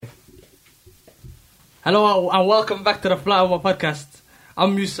Hello and welcome back to the Fly Over podcast.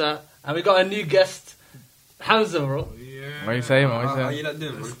 I'm Musa and we got a new guest, Hamza, bro. Yeah. What are you saying, man? How you not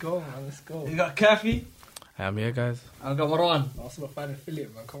doing, man? Let's go, man. Let's go. We got Kafi. I'm here, guys. And we got Marwan. Also, a fan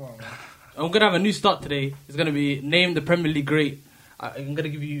affiliate, man. Come on, man. And we're going to have a new start today. It's going to be Name the Premier League Great. I'm going to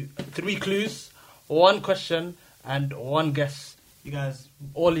give you 3 clues, 1 question, and 1 guess.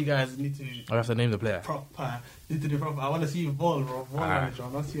 All you guys need to... I have to name the player. Proper. Need to do proper. I want to see your ball, bro. Ball knowledge. I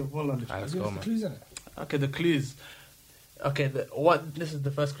want to see your ball knowledge. Let's Give go, us the man. clues in it. Okay, the clues. Okay, this is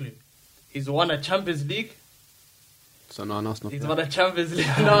the first clue. He's won a Champions League. So no, it's not. He's won a Champions League.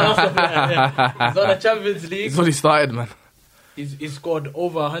 No, that's not fair. Yeah. He's won a Champions League. It's already started, man. He's scored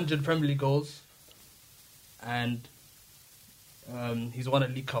over 100 Premier League goals. And he's won a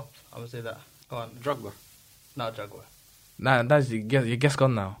League Cup. I would say that. Go on. Drogba. Not Jaguar. Nah, that's your guess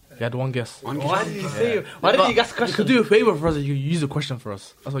gone now. You had 1 guess. Why did you say? Why did you guess the question? You could do a favour for us. You could use a question for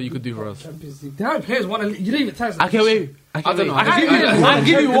us. That's what you could do for us. Champions League. How many players won a league? You didn't even tell us. Okay, wait. I don't know. I'll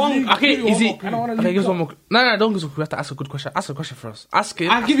give you one. Okay, easy. I don't want to Okay, give us one more. No, don't give us. We have to ask a good question. Ask a question for us. Ask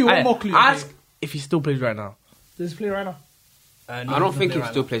him. I'll give you one more clue. Ask if he still plays right now. Does he play right now? No, I don't think he right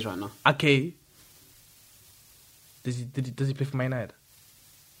still now. plays right now. Okay. Does he play for Man United?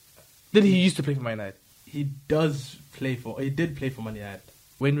 Did he used to play for Man United? He does play for. He did play for Man United.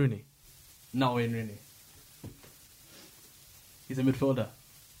 Wayne Rooney. Not Wayne Rooney. He's a midfielder.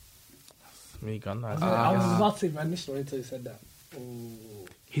 Me gone. I was about to say Man United until you said that. Oh.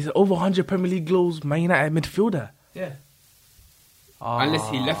 He's an over 100 Premier League goals Man United midfielder. Yeah. Unless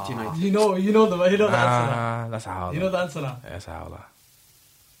he left United. You know the answer. Now. That's a howler. You know the answer now. That's a howler.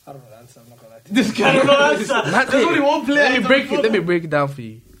 I don't know the answer. I'm not going to lie to you. This guy don't know the answer. There's only one player. Let me break it down for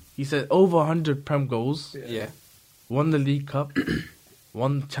you. He said over 100 Prem goals, Yeah. won the League Cup,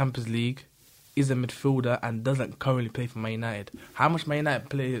 won Champions League, is a midfielder and doesn't currently play for Man United. How much Man United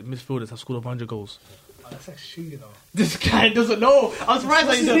midfielders have scored over 100 goals? Oh, that's actually true, you know. This guy doesn't know. I'm surprised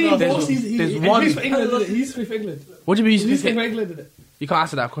that he doesn't know. There's He one. plays for England, isn't it? He used to play for England. What do you mean? He used to play for England, isn't it? You can't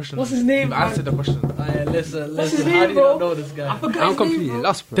answer that question. What's his name, You've answered the question. Listen. What's his How name, do you bro? not know this guy? I forgot I'm his completely name, bro.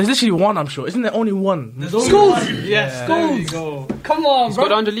 lost, bro. There's literally one, I'm sure. Isn't there only one? There's only Scholes! one. Yes, there you go. Come on, He's bro.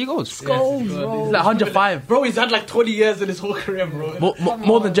 got 100 league goals. Goals, Yes, bro. Like 105. Bro, he's had like 20 years in his whole career, bro.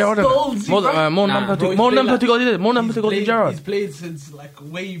 More than Gerrard. Scholes, More than Bro, More he's than played like- Portugal did. More than He's Portugal than played- Gerrard. He's played since like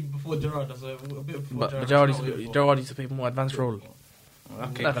way before Gerrard. That's a bit before But Gerrard. Gerrard used to play a more advanced role.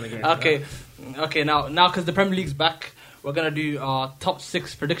 Okay. Now, because the Premier League's back, we're gonna do our top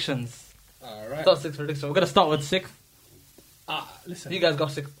 6 predictions. Alright. Top 6 predictions. We're gonna start with 6th. Listen, You guys got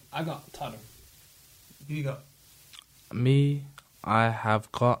 6th. I got Tottenham. Who you got? Me, I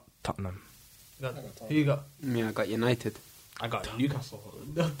have got Tottenham. Who you got? Yeah, I got United. I got Newcastle.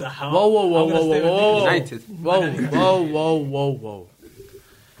 What the hell? Whoa. United. Whoa.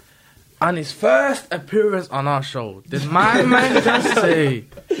 On his first appearance on our show, did my man just say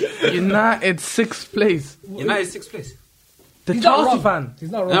United 6th place? United 6th place. The He's not Chelsea wrong. fan.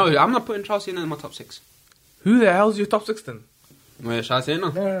 He's not wrong. No, I'm not putting Chelsea in my top 6. Who the hell's your top 6 then? Wait, shall I say no?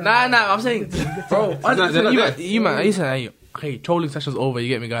 Nah, I'm saying, bro. They're not there. You said, hey, trolling session's over. You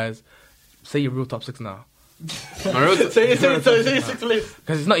get me, guys. Say your real top 6 now, Say 6th place.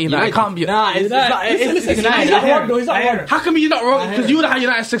 because it's not United. It can't be. Nah, it's not. It's He's not wrong, though. He's not wrong. How come you're not wrong? Because you would have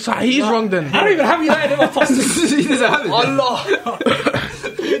United 6, so he's wrong then. I don't even have United in my top 6. He doesn't have it. Allah.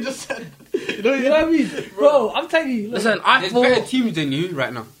 You just said. You know what I mean? Bro, I'm telling you. Listen, I There's better thought. teams than you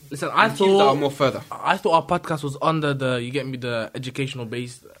right now. Listen, I Teams that are thought. more further. I thought our podcast was under the educational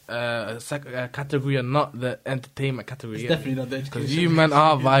based category and not the entertainment category. It's you get me? definitely not the education. Because you men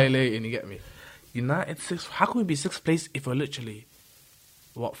are violating, you get me? United 6th. How can we be 6th place if we're literally,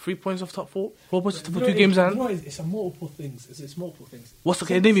 3 points off top 4? 4 points for 2 games and. It's a multiple things. It's multiple things. What's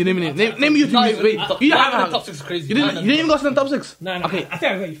okay? Name your two games. Wait, you Top don't 6 is crazy. You didn't even go to the top 6? No. Okay. I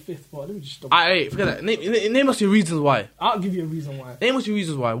think I got you 5th, but let me just stop. Alright, forget that. Name us your reasons why. I'll give you a reason why. Name us your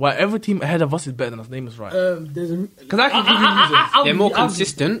reasons why. Why every team ahead of us is better than us. Name us right. There's a. Because I can give you reasons. They're more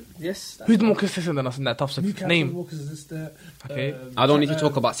consistent. Yes. Who's more consistent than us in that top 6? Newcastle's Name. more consistent. Okay. I don't need to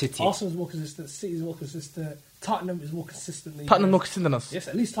talk about City. Arsenal's more consistent. City's more consistent. Tottenham is more consistently. Tottenham more consistent than us. Yes,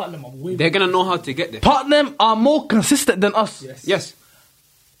 at least Tottenham are way. They're going to know how to get there. Tottenham are more consistent than us. Yes. Yes.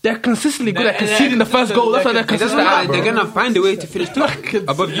 They're consistently good at conceding the first goal. That's why they're They're consistent. at, going bro. to find a way to finish top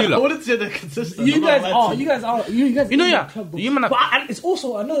above you I lot. wouldn't say they're consistent. You I'm guys not are. lying to You guys are. You guys. You know, in yeah. the club, bro. You man are- But and it's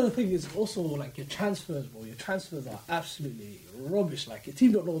also another thing. Is also like your transfers, bro. Your transfers are absolutely rubbish. Like your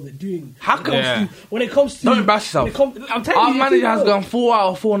team don't know what they're doing. How come- When it comes to Don't embarrass yourself. I'm telling Our you, your manager team has don't. gone 4 out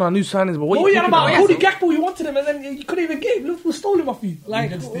of 4 on our new signings, but what Oh, you yeah, talking about about? Cody Gakpo, you wanted him, and then you couldn't even get him. Liverpool stole him off you.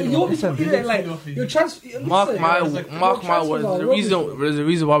 Like, your transfer. Mark my words. There's a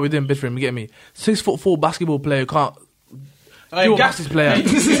reason why we didn't bid for him. You get me? 6'4" basketball player can't. You're a massive player.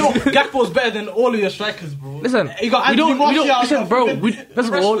 You know, Gakpo's better than all of your strikers, bro. Listen, You got we don't. Martial, Listen, bro. First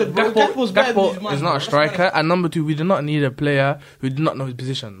of all, Rashford, bro. Gakpo's better than these Gakpo man, is bro. not a striker, and number 2, we do not need a player who do not know his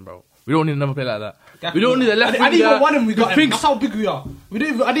position, bro. We don't need another player like that. Gakpo. We don't need a left I didn't even winger want him. We got who him. thinks- That's how big we are. I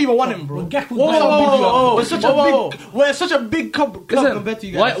didn't even want him, bro. Gakpo's That's how big we are. We're such a whoa. big. We're such a big club Listen, compared to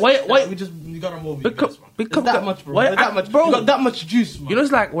you guys. why- We just we got him over. Big you guys, club- man. big It's club- that much, bro. why- It's that much, bro. You got that much juice, man. You know,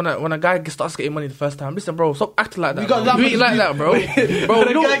 it's like when a guy starts getting money the first time. Listen, bro, stop acting like that. We got Bro. that You ain't much like that, bro. juice. Bro, When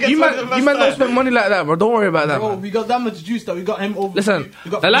a don't- guy gets you money man, the you first man don't time. spend money like that, bro. Don't worry about that, Bro, man. we got that much juice that we got him over. Listen,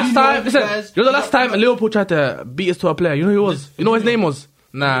 We got the last Firmino time, over listen, guys. you know the last time Liverpool tried to beat us to a player. You know who he was? You know what his name was?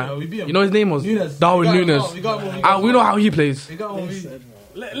 Nah. Yeah, we beat him. You know his name was? Nunes. Darwin We got him, Nunes. we got him, we got And we know how he plays. We got him.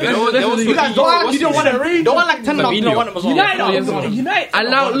 There was You guys don't act. You don't want him. Don't want like 10 Fabinho. You don't want him as well. United. And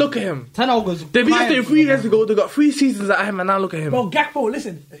now look at him. 10 goes. They beat us there 3 years ago. They got 3 seasons at him, and now look at him. Bro, Gakpo,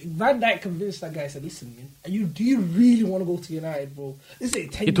 listen. Van Dijk convinced that guy. Said, "Listen, man, do you really want to go to United, bro? This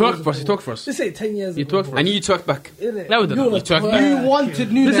ain't 10 He years. twerked for us. He ago. twerked for us. This ain't 10 years. He ago, twerked for bro. I need you to work back. Innit? No, we don't. You're You a twerk. twerk. You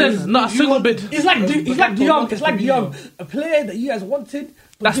wanted Nunes. Listen, not a single bid. He's like De Jong. You wanted A player that you guys wanted.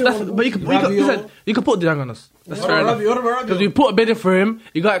 But you can listen, you can put De Jong on us. That's fair enough. Because we put a bid in for him,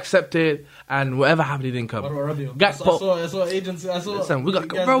 he got accepted, and whatever happened, he didn't come. Gakpo. I saw agents. I saw. Listen, we got you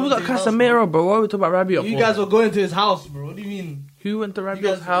guys bro, we went got to his house, Casemiro, bro. What are we talking about Rabiot? You for? guys were going to his house, bro. What do you mean? Who went to You Rabiot's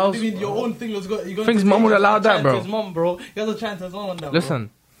guys, house? What do you mean your own thing was going? Things mum would allow that, bro. His mom, bro. You guys are trying to his mom on that.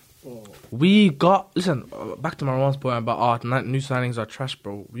 Listen, we got back to Marwan's point about our new signings are trash,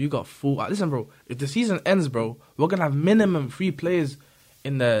 bro. We got full. Listen, bro. If the season ends, bro, we're gonna have minimum 3 players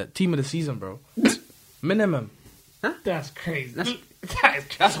in the team of the season, bro. Minimum. That's crazy.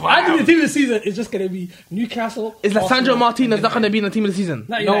 That's I think the team of the season is just going to be Newcastle. Is Sandro Arsenal. Martinez not gonna be in the team of the season?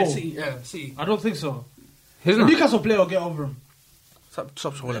 Not No. United City. Yeah, see, I don't think so. He's The not. Newcastle player will get over him.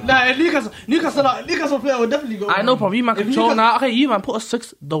 Stop trolling. Nah, Newcastle player will definitely go over I know, him. bro. You man If control Newcastle- now. Okay, you man put us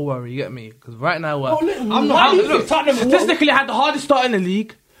 6. Don't worry, you get me? Because right now we're I'm not- Why do you look, think Tottenham statistically had the hardest start in the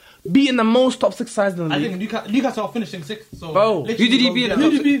league, beating the most top 6 sides in the I league. think Newcastle are finishing 6th. So Bro, literally who did he go beat get in Who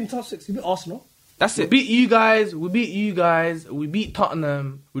them. did you beat in top 6? You beat Arsenal. That's We it. beat you guys. We beat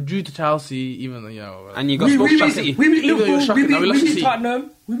Tottenham. We drew to Chelsea. Even though, you know, And you got We smoked beat by City Liverpool. Even though you're shocking, now we lost We to beat City.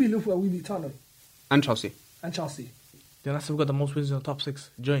 Tottenham. We beat Liverpool. We beat Tottenham and Chelsea. and Chelsea. then I said we got the most wins in the top 6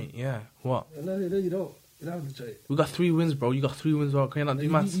 joint. Yeah, what? No, you don't. You don't have the joy. We got 3 wins, bro. You got 3 wins, bro. Can you not do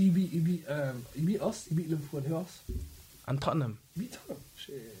maths? You beat us. You beat Liverpool. And who else? And Tottenham. You beat Tottenham.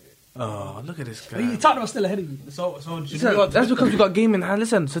 Shit. Oh, look at this guy. Tottenham are still ahead of you. So should Listen, we go- that's because we got game in hand.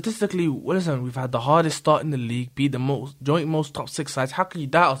 Listen, statistically, we've had the hardest start in the league, beat the most top 6 sides. How can you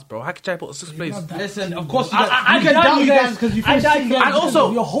doubt us, bro? How can you try to put us 6th place? Listen, of course I you can doubt you guys because you finish second. And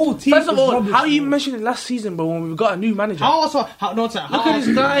also, your whole team. First of is all, rubbish, how you bro. mentioned it last season, bro, when we got a new manager? Look Look at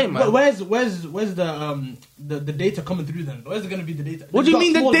this guy, man. Where's the data coming through then? Where's going to be the data? What do you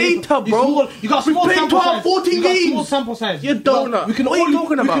mean the data, bro? You got We small played sample 12, size. 14 You got small games. sample size. You donut. We can What are you only talking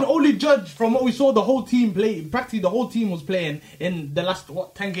we can about? only judge from what we saw the whole team play. Practically the whole team was playing in the last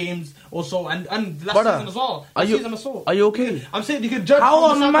 10 games or so, and the last Brother, season as well. Are Last you season as well. are you okay? I'm saying you can judge. How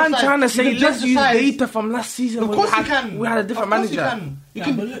from the a sample man size. trying to You say can judge let's the use size. data from last season? Of when course we you can. We had a different Of course manager. You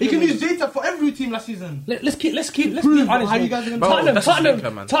can. Yeah, You can use data for every team last season. Let's keep Prove honest. how bro. you guys are gonna- Bro, Tottenham, that's a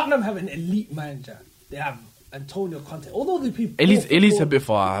stinker, man. Tottenham have an elite manager. They have Antonio Conte. Although the people, Elite's a bit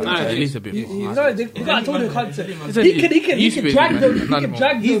far. No, Elite's a bit You far. know, they got Antonio man. Conte. He's an He elite. can He used to be drag elite, them. man. He Not can anymore.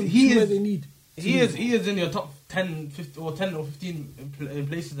 drag them He to where is- they need. He is in your top 10, 15, or 10 or 15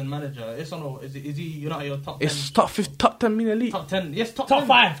 places in manager. Yes or no? Is he? You're not your top 10. It's top 10 mean elite. Top 10. Yes, top Top 10.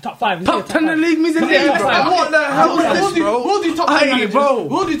 five. Top 10 in the league means elite, Yeah, bro. yeah, What the hell is this, bro? We'll do top 10 Aye, managers. bro.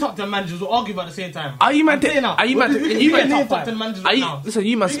 We'll do top 10 managers. We'll argue about the same time. Are you man? I'm saying now. Are you man? We can You name man? top 10 managers Are right you, now. listen,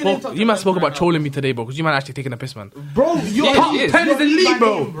 you man We can name spoke. top You 10 man spoke managers about right trolling me today, bro. Because you man actually taking a piss, man. Bro, you're Yeah, top he is. 10 is elite, by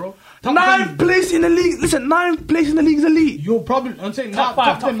bro. name, Top 9th place in the league. Listen, 9th place in the league is elite. You're probably. I'm saying Top top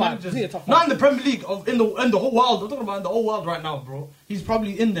five, 10 top five. managers. Yeah, top five. Not in the Premier League. In the whole world. I'm talking about in the whole world right now, bro. He's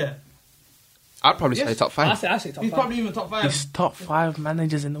probably in there. I'd probably say Yes. top I 5. say top He's five. probably even top 5. He's top 5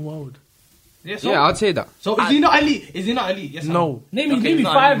 managers in the world. Yes, so, Yeah, I'd say that. so is he not elite? Is he not elite? Yes. or No. Name Okay, me he's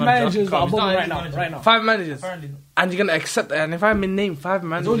not five elite manager. managers that are He's above not him right elite now. manager. Right now. 5 managers. Apparently. And you're gonna accept that. And if I name 5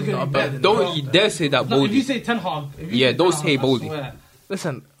 managers, only not gonna be above better him. than- Don't you dare say that No, if you boldly. say Ten Hag. Yeah, don't say boldly.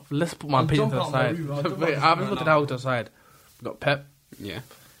 Listen, let's put my I'll opinion to jump the out my side. room. I'll jump Wait, out I'll this put room the right Hag to the side. We got Pep. Yeah.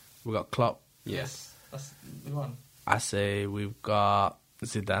 We got Klopp. Yes. That's the one. I say we've got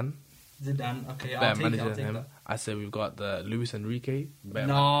Zidane. Zidane. Okay, I'll Better take manager it. I'll than take him. that. I say we've got the Luis Enrique. Better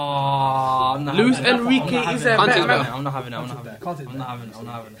No, I'm not Luis having that. Enrique I'm not is having a that. better man. I'm not having it. I'm not having it. Can't take I'm that. not having it. I'm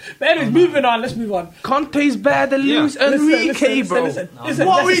not having it. But anyways, moving on. Let's move on. Conte's better than Luis Enrique, bro. Listen,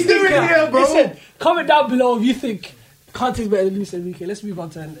 What are we let's doing think, here, bro? Listen, comment down below if you think Conte's better than Luis Enrique. Let's move on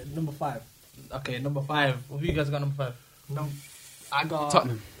to number 5. Okay, number 5. Who you guys got number 5? I got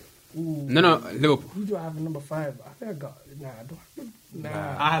Tottenham. Ooh, No, Liverpool. who do I have at number 5? I think I got. Nah, I don't. Nah.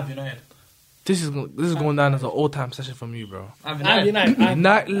 I have United. This is going down as an all-time session from you, bro. I have I have United. United.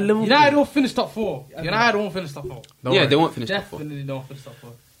 United, Liverpool. United won't finish top 4. United won't finish top 4. Don't Yeah, worry. they won't finish top 4. Definitely don't finish top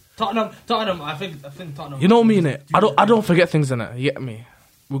 4. Tottenham. I think Tottenham. You know me in it. I don't forget things in it. You get me?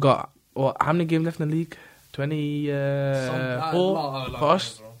 We got how many games left in the league? 24 for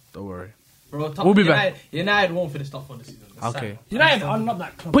us. Don't worry. Bro, We'll be back. United won't finish top 4 this season. That's Okay. sad. United are not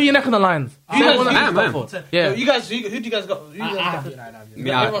that close. Put your neck on the line. You guys, Yeah. You guys, who do you guys got? Who do you I guys have got? United. I have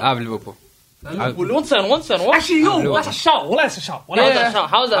United. Me, I have Liverpool. Liverpool. One second. What? Actually, yo, that's a shout. Well, that's a shout. Well, How's that's a that shout. shout?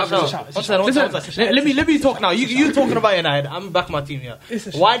 How's that It's a shout? shout, it's a One shout. second. Listen, Let me talk now. You talking about United? I'm back my team here.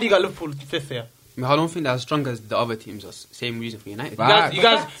 It's a Why do you got Liverpool 5th here? I don't think they're as strong as the other teams. Same reason for United. Right. You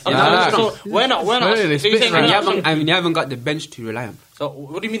guys. Yeah. So we're not. Really, So you're saying spit And we're you not- haven't got the bench to rely on. So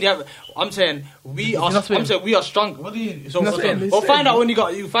what do you mean? You have, I'm saying we are. not I'm saying we are strong. What do you? So not spitting. we'll find out when you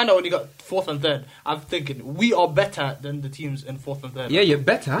got. You find out when you got 4th and 3rd. I'm thinking we are better than the teams in 4th and 3rd. Yeah, you're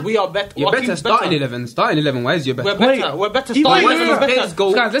better. We are better. You're Our better team's starting 11. Starting 11 wise, you're We're better. better. We're better Even starting. when We're your better. players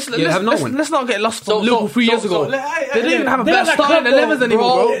go, Guys, you'll have no one. let's not get lost So- from Liverpool 3 years ago. so- They didn't even have a They're better like starting club, 11s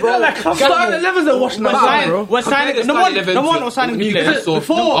anymore, bro. They're like club. Starting 11s are washing We're us down, bro. We're signing. Compare the Number one. starting Number 11 one. We're signing to new players. Newcastle.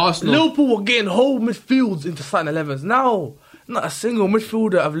 Before, Arsenal. Liverpool were getting whole midfields into starting 11s. Now, not a single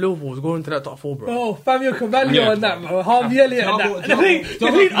midfielder of Liverpool is going to that top 4, bro. Oh, Fabio Carvalho Yeah. on that, bro. Harvey Elliott on that. The thing,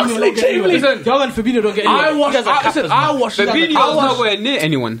 Oxlade-Chamberlain. Thiago and Fabinho don't get I anywhere. watched, You guys are captains, man. I watched, Fabinho's nowhere near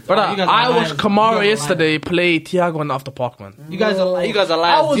anyone. brother, You guys are I liars. watched Kamara yesterday play Thiago on the after park, man. You guys are liars.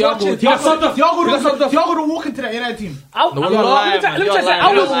 I was watching- Thiago don't walk into that United team. Let me you're tell lying, you, man. You're I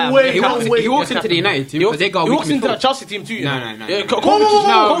lying. was You're lying. way, He walks into the United team because they got He weak walks into midfield. that Chelsea team too. No. Yeah,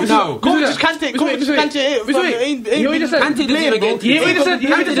 Kovacic No. can't take. Kovacic can't take. You know what he just said? Kante doesn't even get into the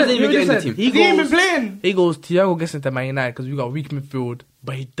team. Kante doesn't even get in the team. He He ain't been goes, playing. he goes, Thiago gets into Man United because we got weak midfield,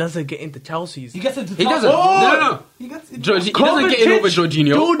 but he doesn't get into Chelsea's. He gets into. He doesn't. No. He gets into. He doesn't get in over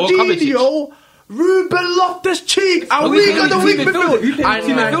Jorginho or Kovacic. Jorginho, Ruben Loftus-Cheek, and we we got got the weak midfield. Team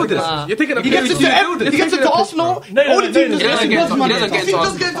midfielders. You're thinking of He gets into Arsenal. Only team He doesn't get into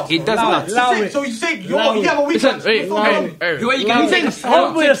Arsenal. He does not. So you say you have a weak. Listen, wait, Who are you getting?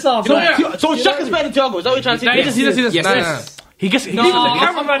 Humble yourself. So Shaq is better than Thiago. Is that what you're trying to say? He does. Yes, Nah, yes. He gets. No, he-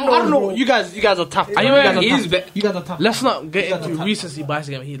 cameraman I don't know. knows, You guys are tough. Are you guys are He tough. is better. You guys are tough. Let's not get into recency bias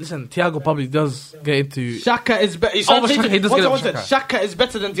again. Listen, Thiago probably does get into. Shaka is better. Shaka, he does get up Shaka is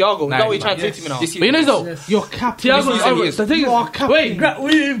better than Thiago. Is Nah, that what he's you're trying to say Yes. to me now? This But you know though, Yes. You're captain. Thiago. season he is. The thing You are is, captain. wait,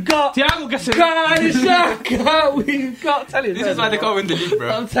 We've got Thiago gets it. Shaka. We've got. Tell you. This is why they can't win the league, bro.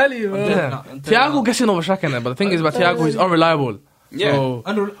 I'm telling you, bro. Listen, Thiago gets in over Shaq in it, but the thing is about Thiago, he's unreliable. Yeah. So,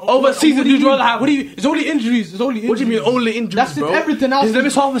 Over over season, you'd rather have. What do you? It's only injuries. It's only injuries. What do you mean only injuries, That's it. bro? Everything else. He's never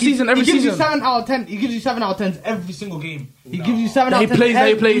half a season every He gives you season. 7 out of 10. He gives you 7 out of 10 every single game. He gives you 7 out He of 10. plays,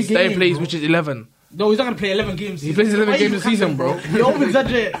 every they game, plays, bro. which is 11. No, he's not gonna play 11 games. He plays 11 games a season, bro. You over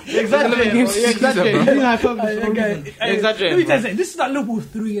exaggerate. You exaggerate. 11 games bro. You a season, exaggerate. bro. You're doing hyperbole Hey, for no okay. reason. You Hey, let me exaggerate. tell you bro. something. This is not Liverpool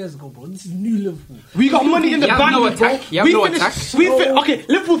 3 years ago, bro. This is new Liverpool. We got money in the You have bank, no bro. attack. You have We no finished- attack. Okay,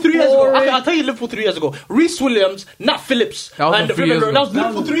 Liverpool 3 years ago. Okay, I'll tell you Liverpool 3 years ago. Reece Williams, Nat Phillips. That was and 3 years remember, ago. that was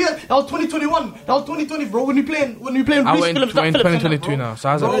Liverpool 3 years. That was 2021. That was 2020, bro. When you playing I Reece went Williams, Nat in Phillips. 2022 now, so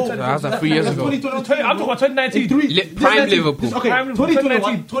how's that 3 years ago? I'm talking about 2019. Prime Liverpool. Okay, Prime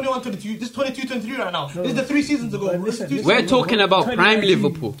 2021, 21, 22. This is 22, 23 right now. This is the 3 seasons ago. But This is listen, 2 listen. We're seasons ago, talking bro. about prime 2019.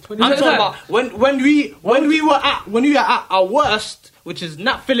 Liverpool. I'm talking about when we were at our worst, which is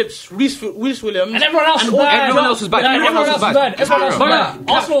Nat Phillips, Reece Williams, And everyone else was all- bad. everyone else was bad. And everyone else was bad. Everyone else was bad.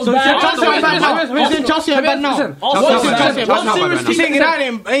 Arsenal was So bad. Chelsea are bad now. Listen, Chelsea are bad now. listen, Arsenal What was is bad. Chelsea? Chelsea are bad He's saying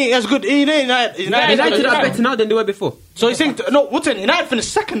United ain't as good. United United are better now than they were before. So he's saying no. What's it? United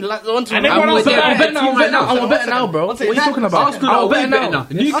finished second. Like one And everyone else was we're bad. better now, I'm better now, bro. What are you talking about? Arsenal are way better now.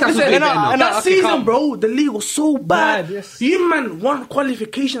 Newcastle way better now. That season, bro, the league was so bad. Bad, yes. You man won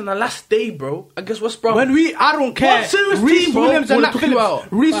qualification on the last day, bro. Against West Brom. When I don't care. What serious Reece team, bro? Williams and What Nat are you talking Phillips.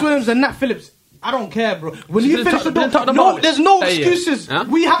 about? Reece Williams and Nat Phillips. I don't care, bro. When you Didn't finish the talk them no, about there's no that year. excuses. Huh?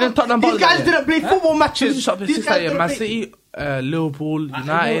 We haven't. Didn't talk them about These guys that year. didn't play football matches. Shut up, These this guys year, didn't Man play. City, Liverpool,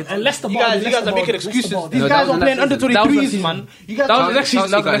 United. And Leicester You ball, guys Leicester are ball, making Leicester excuses. ball. These No, guys that are was playing last under season. That was 23s, last man. You guys That was are the next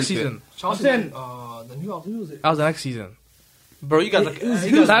season. That was the next Chelsea season. The New York, who was it? That was the next season. Bro, you guys It was-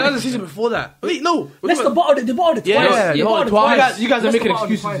 you guys- That was the season before that. Wait, no. Let's the bottom. They bottom Yeah, twice. yeah, They you bottom bottom twice. You guys are Let's making the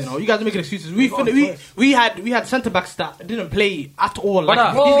bottom excuses, twice. you know. You guys are making excuses. Bottom twice. We had centre backs that didn't play at all. Like,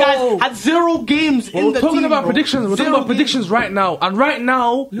 Brother. these Bro. guys had 0 games in We're the talking team, about bro. predictions. We're talking 0 about predictions games. right now. And right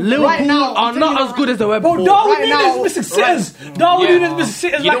now, Liverpool now, are I'm not telling as good as they were Bro, before. Darwin Right Nunes now- missing sitters. Darwin Yeah. Nunes missing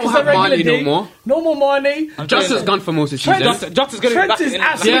sitters You like don't it's a have regular Marley day. no more. No more Mane. Justin's gone for most of the season. Jota's gonna be Trent back is in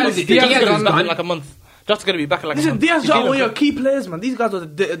absolutely- Diaz Diaz is is back in gone. like a month. Jota's gonna be back in like a Listen, month. Diaz He's are dealing one of your with- key players, man. These guys are the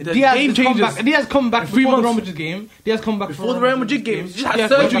Diaz game has come changers. back. Diaz come back 3 before the months. Real Madrid game. Diaz come back Before the Real Madrid game, he just had Diaz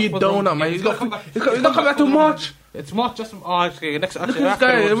surgery, come you back for the Real donut, man. Madrid He's game. got come back. he's not coming back till March. It's March, just actually next. Look Actually, at this after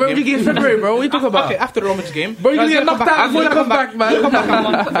guy. the The Real Real Madrid Madrid game in February, bro. What are you talking about? Okay, after the Real Madrid game, Bro, you're gonna get Guys, knocked out before you come back, man. He'll come back a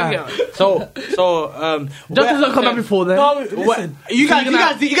month. So, Justin's not come back before then. No, listen. You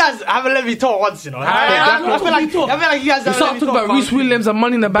guys haven't let me talk once, you know. I feel like you guys You haven't start let me talking about talk Reece Williams and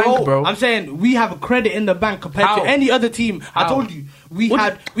money in the bank, bro. I'm saying we have a credit in the bank compared How? to any other team. I How? told you. We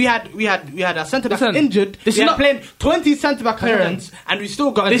had a centre back Listen, injured. this We is had not- playing 20 centre back clearance, and we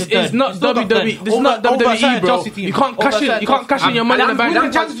still got. This into third. is not We still got WWE. third. This is not Over a WWE, certain bro. Chelsea team. You can't Over a cash in. certain You can't cash in your money in the bank. That won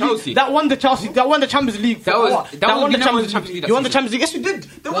the Champions League. That won the Chelsea. That won the Champions League. That won the Champions League. You won the Champions League. Yes, you did.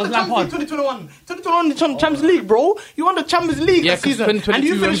 They won the Champions League Lampard. 2021. 2021 Champions League, bro. You won the Champions League Yeah, that 'cause season, and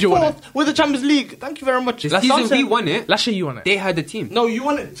 2022 you finished you won it. 4th with the Champions League. Thank you very much. The That's season nonsense. we won it, Last year you won it. they had the team. No, you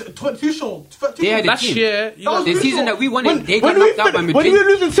won it. Tuchel. They had a Last team. year, you That was The Tuchel. season that we won it, When- they got when we knocked out by fin- Madrid. When we were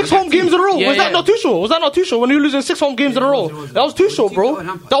losing 6 home games in a row, Yeah, was that yeah. not Tuchel? Was that not Tuchel? When we were losing 6 home games in a row, that was Tuchel, bro.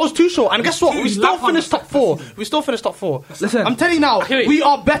 That was Tuchel. And guess what? We still finished top 4. We still finished top 4. Listen. I'm telling you now, Okay, wait. we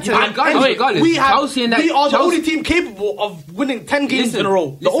are better. Yeah, than regardless, any- regardless. we have. Chelsea and that- We are the Chelsea- only team capable of winning 10 games Listen, in a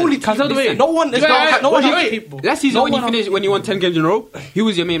row. The listen. only Can I team. tell the way? No one is. Yeah, No one wait, else is wait. capable. Last season No when you one finished, when you won 10 games in a row, he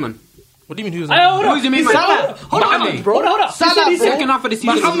was your main man. What do you mean he was? Hold Who's your main man? Salah. Hold on, Mane. bro. Hold on. Salah, He said bro. Second half of the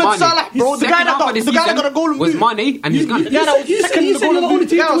season Mohamed was Mane. Salah, bro. The Second guy that half got of the the guy that got a season golden was boot. Mane, and he's gone. Yeah, that was You said second you to said you're the golden only boot.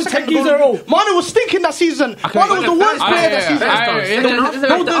 team Yeah, to that win was 10 second games in a golden row. boot. Mane was stinking that season. Mane was the worst player that season.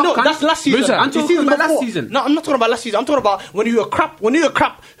 No, that's last season. Musa, I'm The talking season about last before. season. No, I'm not talking about last season. I'm talking about when you were crap. When you were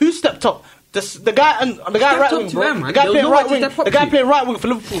crap, who stepped up? The guy and the guy Stepped right up wing, to bro. them, man. The guy There was playing no one right to wing. step up The guy to. playing right wing for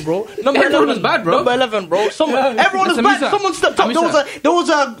Liverpool, bro. Everyone was bad, bro. Number 11, bro. Everyone was Listen, bad. Musa. Someone stepped up. Musa. There was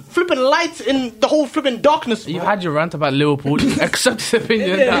a flipping light in the whole flipping darkness. You bro. had your rant about Liverpool. Accept his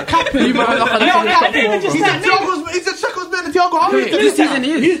opinion. Yeah, that you might not have Yeah, finished top yeah, four, he bro. said Thiago's better than Thiago. How many This season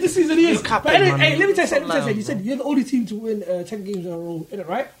he is. This season he is. capping, But anyway, man. hey, let me tell you something. You said you're the only team to win 10 games in a row, isn't it,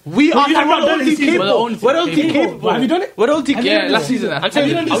 right? We are you have not done the it only this season. team We're the only capable. We're the only team capable. capable. Have you done it? We're the only team Have you capable. done last season. I'm telling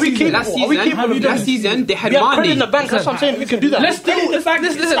you, Have you are done we this capable? Last Are we season, capable? last season they had We have credit in the Mane. bank. That's what I'm saying. We can do that. Let's deal with Let's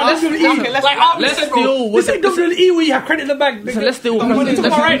let's WWE where you have credit in the bank. So let's deal with Money let's-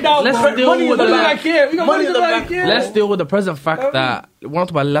 right now. let's bro. deal Money in with the the bank here. We got money in the bank here. Let's deal with the present fact that we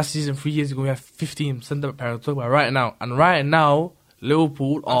talked about last season 3 years ago. We have 15 centre parents. Talk about right now, and right now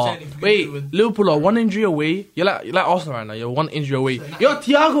Liverpool are saying if we do it with- Liverpool are 1 injury away. You're like Arsenal right now. You're 1 injury away. You're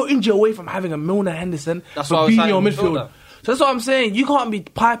Thiago injury away from having a Milner Henderson, That's why I was Fabinho saying midfield. midfielder. So that's what I'm saying. You can't be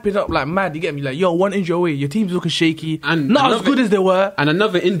piping up like mad. You get me? Like you're 1 injury away. Your team's looking shaky. And not as another- good as they were. And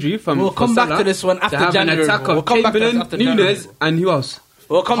another injury from We'll come back Salah to this one after to have January, an attack bro. We'll of come back to this Chamberlain, after January, Nunes, and who else?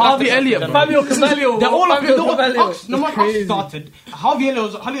 We'll come Harvey back to Elliott, that. bro. Fabio Carvalho. They're all Fabio no Carvalho. matter Ox started. Harvey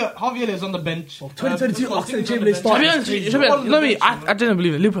Elliott's on the bench. 2022 Oxlade-Chamberlain To started. be honest, you know me. I didn't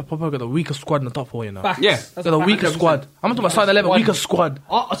believe it. Liverpool probably got the weakest squad in the top 4. You know, Facts. Yeah. That's got the a fact. weakest squad. I'm talking about starting 11, weakest squad.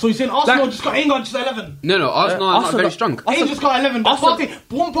 So you're saying Arsenal Like- just got England just 11? No, Arsenal are not Arsenal- very strong. They just got 11. Arsenal-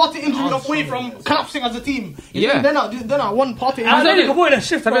 One party injury away from collapsing as a team. Yeah. They're not one party And then injury. he can put in a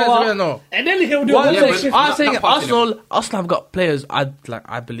shift for a Sabi- while. no. And then he'll do Well, a yeah, whole but shift. I'm saying That part, Arsenal have got players.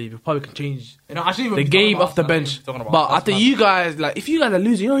 I believe you probably can change You know, actually, the game off the bench. But I think you guys, like, if you guys are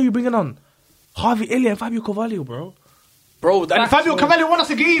losing, you know who you're bringing on? Harvey Elliott and Fabio Carvalho, bro. Bro, and Fabio Carvalho won us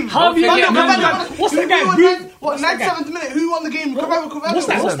a game. Harvey Fabio Elliott, Carvalho man. won us- What's that guy? Who won what, What's that guy? 97th minute? Who won the game? Fabio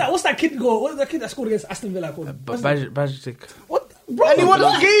Carvalho. What's that kid go? What's that kid that scored against Aston Villa called? Bajic. What? Bro, And he won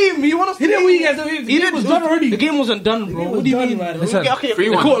us the game. He won us the He didn't game. win, guys. The game was done already. The game wasn't done, bro. game What was do you done, mean? man. Listen, Okay, they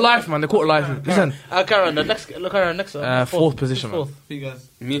caught life, man. They caught life. Listen, Karen, the next, fourth position, man. Fourth, for you guys.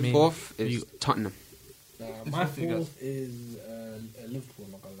 Me fourth is Tottenham. My for you guys. fourth is Liverpool,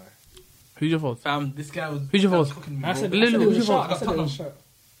 I'm not gonna lie. who's your fourth? Fam, this guy was. Who's your fourth? cooking me, I bro. said Liverpool, it was a who's your shot. I fourth? said it was a shot.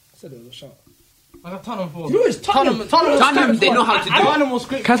 I said it was a shot. I got Tottenham 4. You know it's Tottenham, they know how to do it. Tottenham was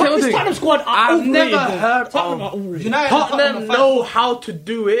great. Can I say one This thing? Tottenham squad are I've overrated, never bro. heard Tottenham of are overrated. United, Tottenham know how to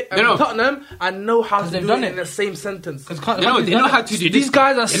do it. They know. Tottenham and know how to they've do done it it. in the same sentence. They know how to do this. These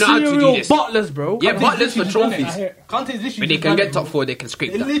guys are They know how to do serial this. butlers, bro. Yeah, butlers for trophies. Conte's literally When they just can done get it, top bro. 4, they can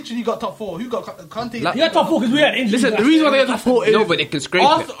scrape They that. literally got top 4. Who got Conte? Like- You got top 4 because we had injuries. Listen, the reason why they got top 4 is No, but they can scrape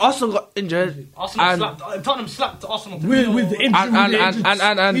it. Arsenal got injured. Arsenal slapped. Tottenham slapped Arsenal. with the injury.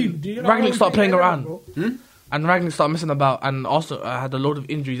 and Ragnick started playing around. And Ragnick started messing about, and also had a load of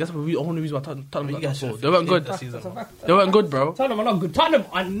injuries. That's the only reason why Tottenham got top 4. They weren't good. They weren't good, bro. Tottenham are not good. Tottenham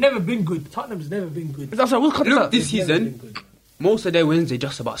are never been good. Tottenham's never been good. That's what we'll cut Look, this. this season, most of their wins, they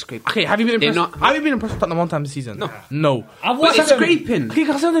just about scrape. Okay, have you been They're impressed? not- Have you been impressed with Tottenham one time this season? No. I've But watched they're them. scraping. Okay,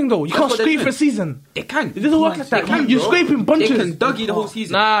 can I say something though? You That's can't what they're scrape for a doing. season. They can. It doesn't work like that. They can, You're bro. scraping bunches. They can doggy the whole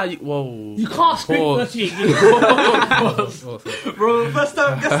season. Nah, whoa. You can't scrape Pause. 38 games. Bro, first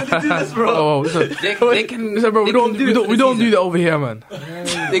time guessing to do this, bro. Oh, listen, They can. listen, bro. they We don't can do it for we the don't do season. that over here, man.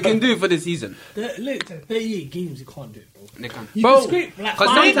 They can do it for the season. 38 games, you can't do it, bro. They can. You Bro, can scrape like 'cause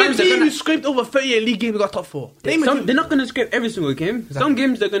Name sometimes the they're team gonna- who scraped over 38 league games and got top 4. Name a team. They're not going to scrape every single game. Some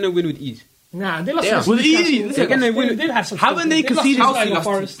games they're going to win with ease. Nah, they lost Yeah. to With Newcastle. easy, They listen, gonna lost- win. they did have some Haven't they they lost to conceded- Nottingham Chelsea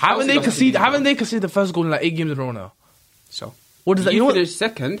Forest. Haven't they Chelsea conceded? lost. Haven't they conceded the first goal in like 8 games in a row now? So What does that? You know what? finish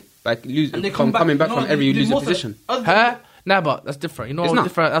second by And they come coming back you know from what, every they losing most of- position. other Huh? Nah, but that's different. You know It's what's not.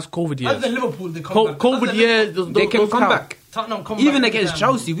 different? That's COVID Other years. than Liverpool, they come back. COVID Other years. They can come back. Tottenham come Even back against every time.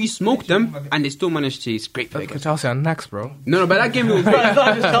 Chelsea, we smoked them and they still managed to scrape it Look again. at Chelsea and next, bro. No, but that game we were It's good.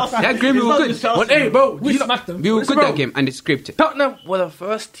 not just Chelsea. That game we It's were not good. just Chelsea. But hey, bro, We you know- smacked them. We were Listen, good bro. that game and they scraped it. Tottenham were the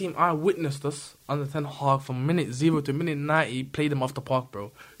first team I witnessed us under Ten Hag from minute 0 to minute 90 play them off the park,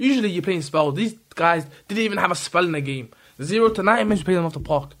 bro. Usually you're playing spells. These guys didn't even have a spell in the game. 0 to 90 minutes you play them off the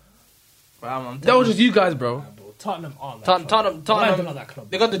park. That was just you guys, bro. Tottenham are that Tottenham, club. Tottenham, United are that club.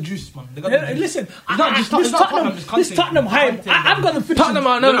 They got the juice, man. They got Yeah, the juice. listen, It's not just this it's not Tottenham, it's this Conte. Tottenham hype. I've got them finishing. Tottenham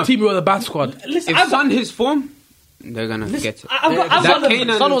are another No. team with a bad squad. Listen, If I've got, Son his form, they're gonna get it. I've got That them. Kane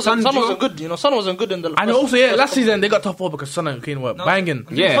and Son wasn't Sancho- good, you know. Son wasn't good in the. And also, yeah, last season they got top 4 because Son and Kane were banging.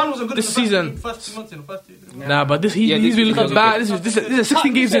 Yeah. Son wasn't good This in the season- first 2 months, in the first 2. Nah, but Yeah, he's this been season looking was bad. good. This is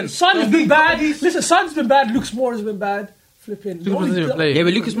 16 games in. Son has been bad. Listen, Son's been bad. Lucas Moore has been bad. Flipping. Lucas doesn't even play. Yeah,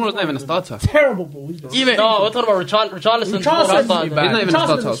 but Lucas Moura's not even a starter. Terrible, bro. Even No, we're talking about Richarlison. Richarlison's bad. He's not even a Richarlison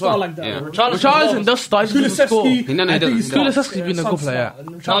starter doesn't as start well. like that. Yeah. bro. Richarlison does start. He doesn't score. Kulusevski, No, no, he I think doesn't. he starts. Kulusevski's been a good player.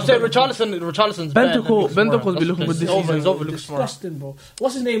 No, I'm saying Richarlison's Bento's been looking good this season. He's over Lucas Moura. Disgusting, bro.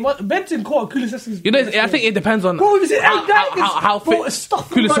 What's his name? Benton caught Kulusevski's. You know, I think it depends on Bro, is it how bro, fit stop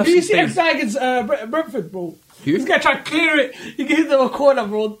bro. Do you Kulusevski see stays. against Brentford, bro? Who? This guy tried to clear it. He gave them a corner,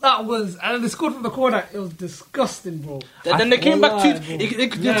 bro. That was, and then they scored from the corner. It was disgusting, bro. Then they came back Wallahi, 2. bro. They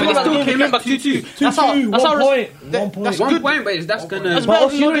Yeah, still yeah. came back 2-2. That's how. 2-2, That's how. 1 point. that- 1 point. That's 1 good. point, but that's gonna. That's But better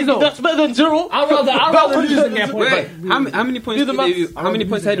also, you know- that's better than 0. I'd rather lose than get a point Wait, back. how many points? Do the maths. How many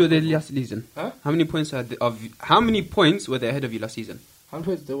points ahead were they last season? How many points How many points were they ahead of you last season? How many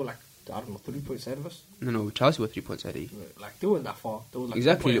points? They were like, I don't know, 3 points ahead of us. No, Chelsea were 3 points ahead of you. Like, they weren't that far. They was like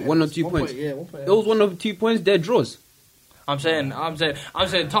Exactly, 1 point 1 or ahead of 2 us. points. Yeah, 1 point. Those 1 or 2 points, they're draws. I'm saying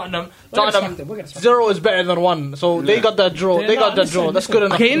Tottenham We're gonna smack 0 is better than 1. So they got that draw. They got that draw. That's good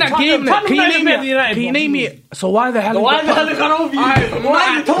enough. Okay, in that game, Tottenham can you United name better than United, can you bro. name me? So why the hell? Why the hell they got over you?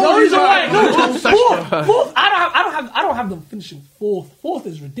 Why the No reason why. No, Such- fourth. I don't have them finishing fourth. Fourth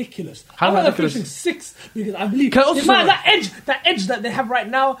is ridiculous. How I have them ridiculous? finishing sixth because I believe Can I also say- that edge that they have right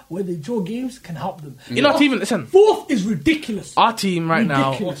now, where they draw games, can help them. You're not even listen. Fourth is ridiculous. Our team right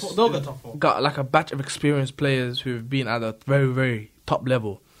now Ridiculous. They'll get top 4. got like a batch of experienced players who've been at a very, very top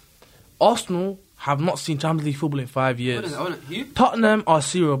level. Arsenal have not seen Champions League football in 5 years. Tottenham are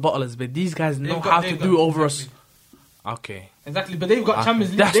serial bottlers, but these guys know They've how got- to they've do got- over us. Okay. Exactly, but they've got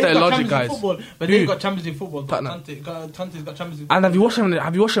Champions League. That's They've their got logic, Champions League guys. football, but Who? they've got Champions League football. Tottenham. Conte's got Champions League. And have you watched them?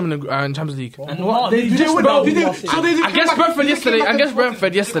 Have you watched them in Champions League? And what they They did just with bro, so they Against came Brentford back- yesterday. they came Against back Brentford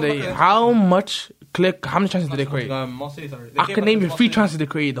and yesterday. fought. How many chances did they create? Marseille, sorry. They I came can back name you and 3 Marseille. chances they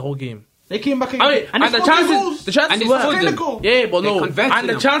created the whole game. They came back I mean, and the chances And they were scored them. clinical. yeah, but They no, converted and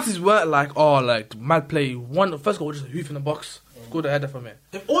the them. chances were like mad play. One first goal was just a hoof in the box, scored a header from it.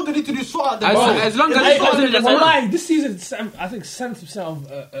 If all they need to do is sort out the As- ball. as long as- If they sort out the as- ball- Wallahi, this season, I think 70%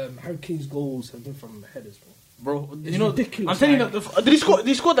 of Harry Kane's goals have been from headers, bro. bro, It's you know, ridiculous, I'm telling man. you, did he score? Did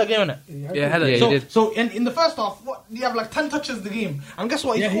he score that game, innit? Yeah, header. Yeah, he So, did. so in the first half, what you have like 10 touches in the game, and guess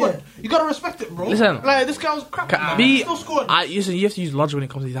what? He Yeah, scored. yeah. You gotta respect it, bro. Listen, like this guy was crap. man. Be, He still scored. listen, you have to use logic when it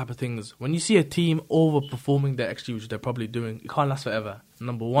comes to these type of things. When you see a team overperforming their XG, which they're probably doing, it can't last forever.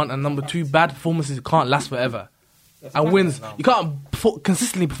 Number one, and number two, bad performances can't last forever. And wins, you can't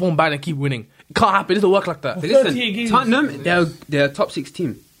consistently perform bad and keep winning. It can't happen. It doesn't work like that. But 38 listen, games. Tottenham, they're a top 6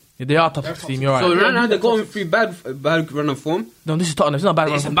 team. Yeah, they are top 6 team. You're right. So right now they're going through bad run of form. No, this is Tottenham. It's not a bad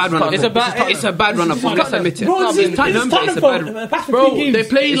run. It's a bad run. It's a bad run of form. Let's admit it. Bro, this is Tottenham, but it's a bad. Bro, they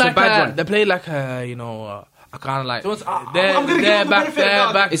play It's a like bad run. they play like you know. I kind of like. I'm They're gonna give them the back. benefit They're of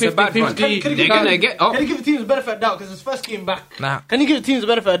the back. It's a bad run. 50. They're gonna get up. Can you give the teams the benefit of the doubt because it's first game back? Nah. Can you give the teams the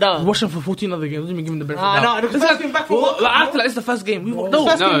benefit of the doubt? Watch them for 14 other games. Don't even give them the benefit. of the doubt. No, the first game back from what? I feel like it's the first game. No,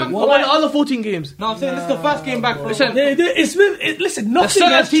 first game back. What about the other 14 games? No, I'm saying this is the first game back from. Listen, Listen, nothing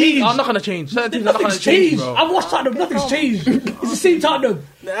certain has teams changed. are not gonna change. Certain teams are not gonna Nothing's change, changed. bro. I've watched Tottenham. Nothing's changed. It's the same Tottenham.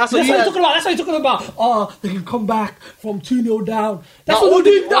 That's what you're talking about. That's what you're talking about. Oh, they can come back from 2-0 down. That's No, what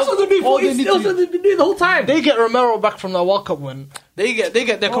they're doing. That's what they're doing. all they need That's what they've been doing the whole time. They get Romero back from the World Cup win. They get their.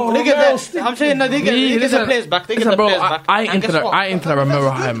 Oh, They get Romero their. stick. I'm saying no. They get their players back. They get their Listen, bro, players back. I And ain't guess what? into the Romero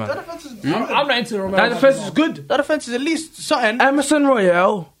high, man. I'm not into the Romero. That defense is good. That defense is at least something. Emerson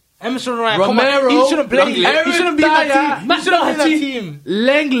Royale, Emerson Ryan, Romero, he shouldn't play. He Eric shouldn't be in that Dyer, team. He shouldn't be in that Doherty. team.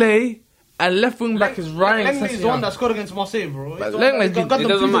 Langley, and left wing back is Ryan. Langley is the one that scored against Marseille, bro. But He's the one Langley that got It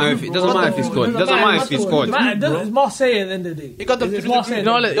them doesn't through matter the if group, it doesn't bro. matter if he scored. It doesn't matter if he scored. It's Marseille at the end of the day. He got them It's through the Marseille. group.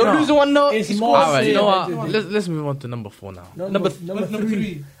 No, They'll lose the 1-0. It's He Marseille. scored. Alright, you know Yeah, what? Let's move on to number 4 now. Number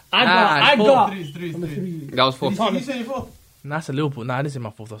three. I Nah, got it's number 3. That was 4. You say four. Nah, that's a Liverpool. Nah, this is my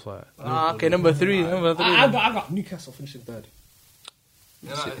 4th. That's why. Okay, number 3. I got Newcastle finishing 3rd.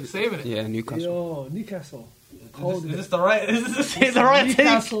 Saving it. Yeah, Newcastle. Yo, Newcastle. Is this the right? Is this the right take?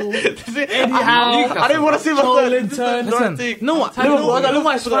 Newcastle. Eddie Howe. I didn't want to see my third. Listen, no, Liverpool, I got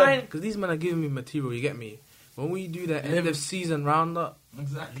Liverpool it's for that. fine because these men are giving me material. You get me? When we do the end of season roundup,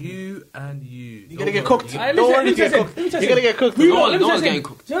 Exactly. you. You're gonna get cooked. Alright, Don't let worry, me you get tell you cooked. something. You're gonna get cooked. Bruno, No let me one's tell you getting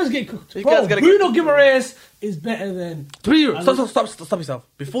something. cooked. No one's getting cooked. You Bro, guys gotta Bruno Guimaraes is better than. Stop yourself.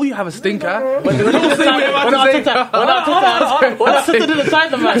 Before you have a stinker, When Arteta didn't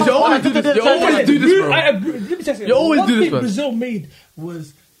sign the man. You always do this. You always do this, bro. Let me tell you something. You always One do this, thing man. Brazil made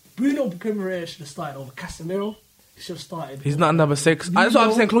was Bruno Guimaraes should have started over Casemiro. He should have started. He's not number 6. That's what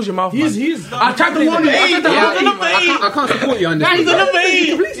I'm saying. Close your mouth, man. He's. I tried to warn you. I can't support you on this. He's a number 8.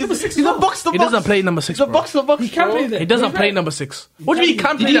 He's number 6. He's a box to He box. doesn't play number 6, He's a bro. box to box. He can play there. He doesn't play number 6. What do you mean he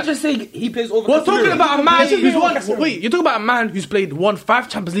can't play Did he that? just say he plays over? We're talking about a man who's won. Casemiro. Wait, you're talking about a man who's won 5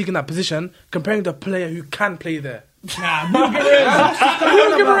 Champions League in that position, comparing to a player who can play there. Nah, Bruno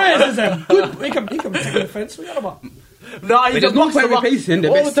Guimaraes is a good. He can take the offense. What are you on about? Nah, he's There's a no box to point box. replacing the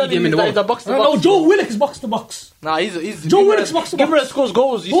What best we're telling stadium you in the is that he's a world. box to No, box. Joe Willock is box to box. Nah, he's Joe Willock's box to box. Guimaraes scores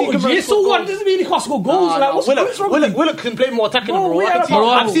goals. You see Oh, Guimaraes yeah, so what? Doesn't mean he can't score goals. Like, what's wrong with you? Willock can play more attacking, No, bro. we are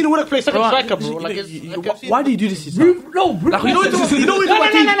Marwan. I've seen Willock play second Marwan, striker, bro. Like, it's, Why do you do this to yourself? No, Bruno. Like, you know what the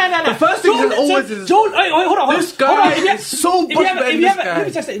first thing is always Joe, hold on. This guy is so If you much have, better if than you this have, guy. let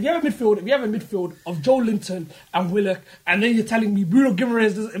me tell you, if you have a midfield of Joe Linton and Willock, and then you're telling me Bruno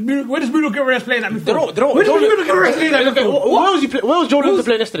Guimaraes, where does Bruno Guimaraes play in that midfield? Where does Bruno Guimaraes play in that midfield? Where was Joe Linton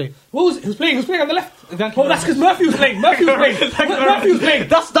playing yesterday? He was playing on the left. Oh, that's because Murphy was playing. Murphy was playing.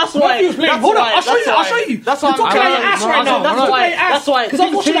 That's why. Murphy was playing. Hold on, I'll show you. That's why. You're talking about your ass right now. That's why. Because I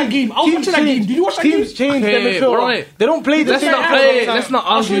was watching that game. Did you watch that game? Teams change their Okay, midfield. right. They don't play the Let's same. Let's not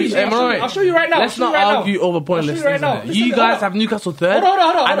argue. I'll show you right now. Let's not argue over pointless I'll show you things. right now. innit? Listen, You hold guys on. have Newcastle 3rd. Hold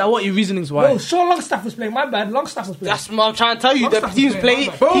on. And I want your reasonings Bro, why. Sean Longstaff was playing. My bad. Longstaff was playing. That's what I'm trying to tell you. The Longstaff teams is play.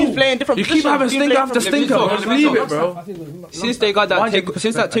 playing. Teams playing different You positions. keep having Teams stinker play after different stinker. positions. Just leave it, bro. Since they got Why that did you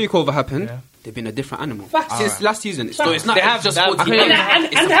since that disrespect? takeover happened, Yeah. they've been a different animal. Facts. Since last season, so it's not They have just that. 14 Okay. games. And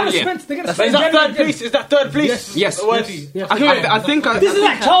It's they a have full a year. spent. They're gonna Is spend that January third place? Is that third place? Yes. Worthy. I think This is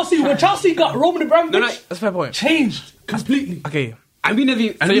like Chelsea. When Chelsea got Roman Abramovich, No. That's a fair point. changed completely. Okay. and we never.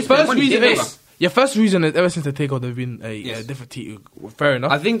 So your first reason is. is your first reason is ever since the takeover they've been a Yes. different team. Fair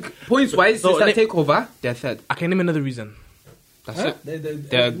enough. I think points wise, So since that takeover, they're third. I can name another reason. That's it.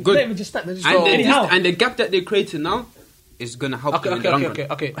 They're good. They're just And anyhow. and the gap that they created now is gonna help them in the long run.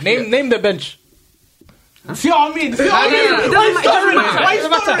 Okay. Name the bench. See what I mean? It doesn't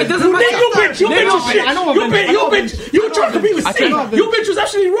matter. It doesn't matter. Your bench was shit. I know my Your bench. You were trying to compete with City. Your bench was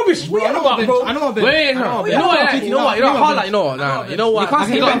actually rubbish. What are you on about, bro? I know my bench. Wait, no. You know what? You know what? You know what? You know what? Nah, you know what? You can't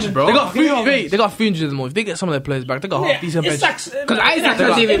say bench, bro. They got three. Wait, they got 300 more. If they get some of their players back, they got half decent bench. Because Isaac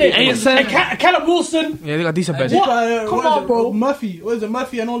has even Callum Wilson. Yeah, they got decent bench. What? Come on, bro. Murphy. What is it?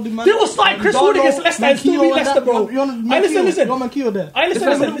 Murphy and all the man. They will slide Chris Wood against Leicester and still beat Leicester, bro. Listen.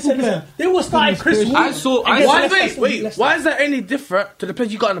 Listen. They will slide Chris Wood. I saw. Why is that any different to the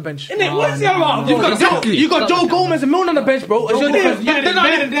players you got on the bench? Innit? What is he about, bro? You got Joe Gomez and Milner on the bench, bro. It's better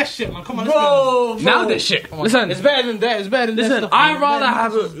than that shit, man. Come on, Bro, Now this shit. Listen, it's better than that. It's better than listen. that. I'd rather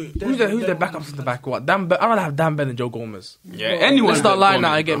have who's the backup centre back? What? I'd rather have Dan Ben than Joe Gomez. Yeah, anyone. Let's start lying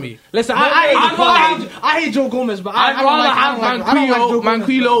now. I get me. Listen, I hate Joe Gomez, but I'd rather have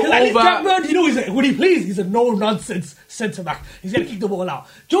Manquillo Because at least that over. man, you know, when he plays, he's a no-nonsense centre back. He's gonna kick the ball out.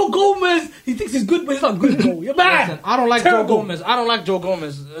 Joe Gomez, he thinks he's good, but he's not good, bro. You're mad. Listen, I don't like Terrible. Joe Gomez. I don't like Joe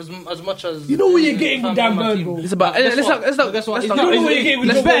Gomez as much as You know what you're getting with Dan Burn, bro. It's about. Let's not. Guess what? You know what you're getting with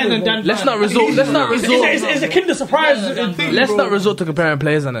It's Joe better Gomez, than bro. Dan. Let's not resort. It's a Kinder Surprise thing, Let's bro. not resort to comparing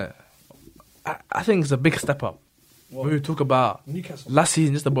players on it. I think it's a big step up. When we talk about Newcastle. last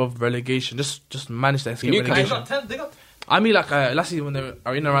season, just above relegation, just managed to escape Newcastle. relegation. I mean, like last season when they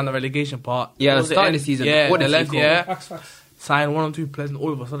are in around the relegation part. Yeah, towards starting end, the season, Yeah, before the they left. takeover. Yeah, Facts. sign 1 or 2 players, and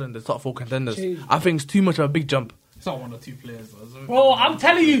all of a sudden the top 4 contenders. Jeez. I think it's too much of a big jump. It's not 1 or 2 players, though. Bro, I'm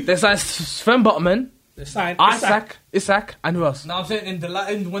telling you. They signed Sven Botman, They signed Isak, and who else? No, I'm saying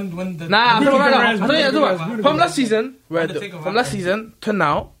when the Nah, I'm Bruno talking right Guimaraes, now. Bruno Guimaraes, From Bruno last season, Takeover. from last season to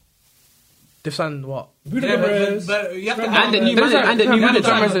now, they've signed what? Bruno Yeah, Guimaraes. but you have to And the new They've manager.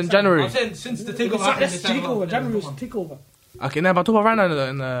 signed Guimaraes in January. I'm saying since the takeover That's happened, they signed a lot takeover. of January players. was takeover. Okay, now but talk about right now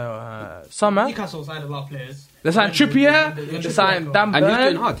in the summer. Newcastle signed a lot of players. They signed Trippier. They signed Dan And he's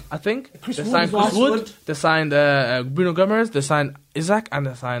doing Burn, hard. I think. Chris They Wood signed as well. Chris Wood. They signed Bruno Guimaraes. They signed Isaac, and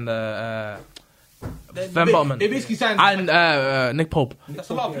they signed Van Botman They basically signed. and Nick Pope. That's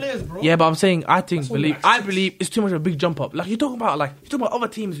a lot of players, bro. Yeah, but I'm saying I like believe it's too much of a big jump up. Like you're talking about other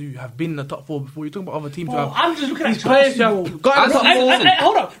teams who have been in the top 4 before. You're talking about other teams who Bro, have I'm just looking at these players Chelsea, who bro. have got in the top 4.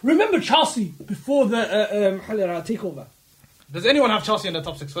 Hold up. Remember Chelsea before the takeover? Does anyone have Chelsea in the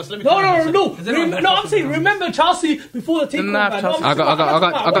top 6 first? Let me. No. Does anyone have No, I'm Chelsea saying in the top remember Chelsea before the Didn't takeover. have No, Chelsea. I'm talking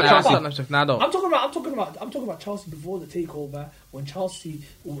about- I got Chelsea. Nah, I don't. I'm talking about Chelsea before the takeover when Chelsea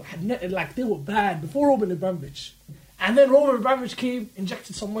had they were bad before Roman Abramovich, and then Roman Abramovich came,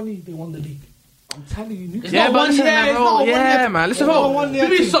 injected some money, they won the league. I'm telling you, Newcastle. Yeah, not but one listen, year, man, it's bro. not one Yeah, year. man. Listen, It's not bro. one year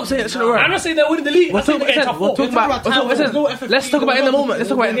Maybe thing. stop saying it shouldn't work. I'm not saying they're winning the league. I'm saying they're getting top We'll 4. talk about. We're talking about Listen, FFP, let's talk about it in the moment. Let's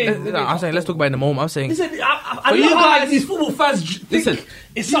talk about. Okay. I'm saying let's talk about it in the moment. I'm saying. Listen, I For know you how guys- these football fans think Listen.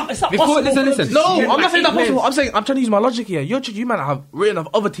 it's not Before- possible. listen, for them listen. to No, see I'm not saying that players. possible. I'm saying I'm trying to use my logic here. You might have written of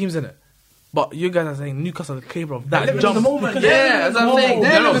other teams in it, but you guys are saying Newcastle are capable of that living in jump. the moment. Yeah, that's what I'm saying.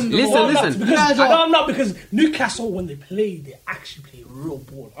 No, Listen. Because, I'm not because Newcastle when they play, they actually play real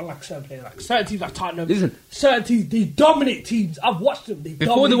ball. Unlike certain players, like certain teams like Tottenham. Listen. Certain teams they dominate teams. I've watched them. They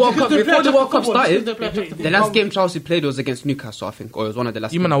Before the dominate. World Cup started, They play attractive the last game Chelsea played was against Newcastle, I think, or it was one of the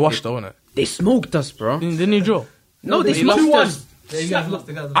last. You man, I watched though, innit? They smoked us, bro. Didn't you draw? No, they They smoked lost us. You guys lost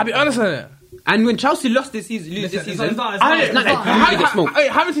together. I'll be honest on it. And when Chelsea lost this season, It's not- it's it's not- not like we really get smoked.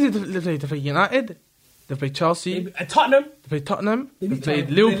 How many teams they play United? They played Chelsea. At Tottenham, They played Tottenham. They beat played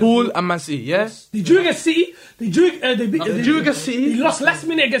Tottenham. Liverpool and Man City. Yes. they drew against City. They drew against City. They lost last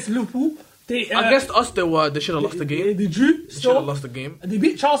minute against Liverpool. They Against us, they should have lost the game. They drew. They should Still, have lost the game. and they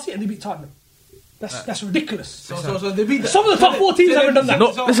beat Chelsea and they beat Tottenham. That's ridiculous. So they beat Some of the top 4 teams haven't done that.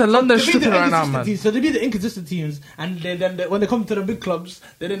 No, listen, London's they beat the stripping right now, inconsistent man. teams. So they beat the inconsistent teams, and then when they come to the big clubs,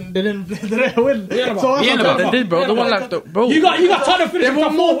 they didn't win. Yeah, So Yeah, that's but They what did, bro. The one left, bro. You got Tottenham finishing They were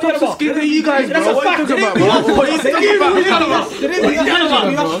top more 4. top skill than you guys, bro. That's a What are you fact. talking about, They bro? didn't What are you talking about? They didn't beat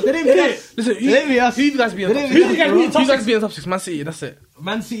us. They didn't beat us. Listen, They didn't beat us. who you guys be in the top They six? didn't beat us, bro. You guys be in the top 6. Man City, that's it.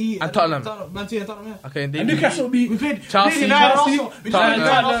 Man City And Tottenham. Man City and Tottenham. Yeah. Okay, And Newcastle We beat played Chelsea, United, Chelsea, Arsenal. We Tottenham.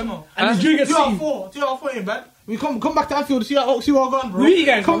 played Arsenal. and they drew against 2 out City. of 4. 2 out of 4 ain't bad. We come back to Anfield. See how gone, bro. Who you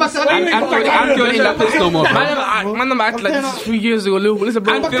guys? Come back to I'm feeling that place no more, bro. Man, I'm acting like this is 3 years ago. Listen,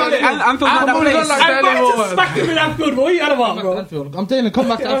 bro. I'm feeling that place. I'm back to smack him in Anfield, bro. What you on about, bro? Anfield. I'm telling you, come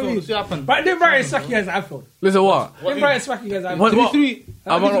back to You know what I Anfield. mean? See what happens. Right, then Brighton smack you guys at Anfield. Listen, what? Then Brighton smack you guys at Anfield. What? 3-3.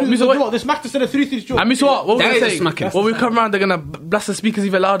 Misa, what? They smacked us in a 3-3 draw. I miss what? What That was I is a saying? smacking. When we come around, they're gonna blast the speakers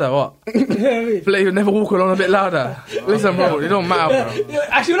even louder. What? Play, never walk along a bit louder. Listen, bro, it don't matter, bro.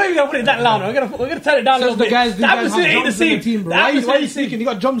 Actually, we're not even gonna put it that loud. We're gonna turn it down a little The bit. guys The atmosphere ain't the have drums in same. the team, bro. The Why are atmosphere you speaking? You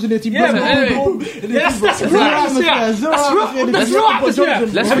got drums in the team. Yeah, bro. but Boom, boom. that's real Zero atmosphere. atmosphere, zero That's real. atmosphere. That's real atmosphere.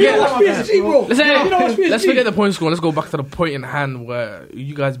 Let's Have you forget- watched PSG, bro? Let's, You know what's let's PSG? forget the point score. Let's go back to the point in hand where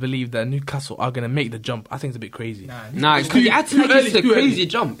you guys believe that Newcastle are gonna make the jump. I think it's a bit crazy. Nah, you acting like it's a crazy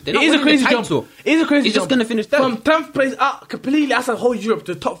jump. They're It not is a winning crazy the jump. title. It is a crazy He's jump. just gonna finish third. From 10th place up completely outside whole Europe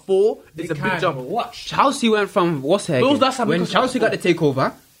to top 4 is a big jump. Watch. Chelsea went from what's her Those again? last time when because- Chelsea got the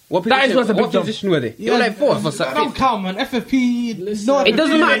takeover. What That is position, what's a big what jump. position were they? They were like fourth or That don't fifth. count, man. FFP. No, It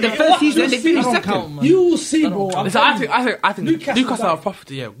doesn't matter. The first season they finished don't second. count, man. You will see, bro. I'm Listen, telling you. I think Newcastle Newcastle back. have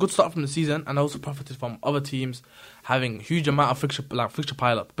profited. Yeah, good start from the season, and also profited from other teams having huge amount of fixture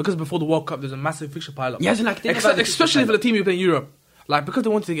pile up. Because before the World Cup, there's a massive fixture pile up. Yeah, as in, like, think about the fixture especially pile for the team you play in Europe. Like, because they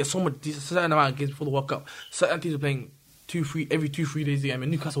wanted to get so much certain amount of games before the World Cup, certain teams were playing every 2-3 days a game,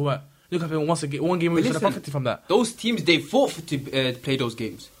 and Newcastle weren't. Newcastle wants to get one game, so they're profiting from that. Those teams, they fought to play those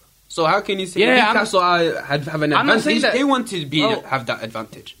games. So how can you say Newcastle have an I'm not saying advantage? that. They want to have that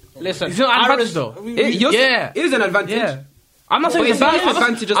advantage. Listen, It's not an advantage though. It is an advantage. Yeah. I'm not saying But it's bad.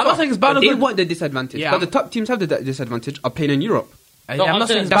 I'm not saying it's bad. They want the disadvantage. Yeah. But the top teams have the disadvantage of playing in Europe. I'm not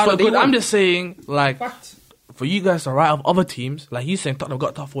saying it's that's bad or what they good. I'm want. just saying, like, Fact. for you guys to write off other teams, like you saying Tottenham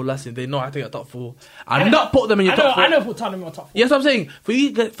got top 4 last season, they know how to get top 4. And not put them in your top 4. I know put Tottenham in my top 4. Yes, I'm saying for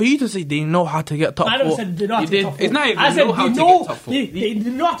you to say they know how to get top 4. I never said they know how to get top 4. It's not even I said know how they to know get top 4. they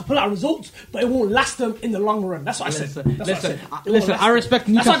know how to pull out results, but it won't last them in the long run. That's what I said. Listen, I respect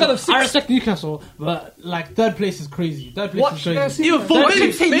That's why I got them Newcastle. 6. I respect Newcastle, but like third place is crazy. Third place is crazy. Even Why fourth can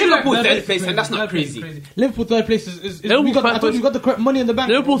you place. say Liverpool Third third place is and that's not Third place is crazy? Liverpool third place is Liverpool we got, I third told you we got the correct money in the bank.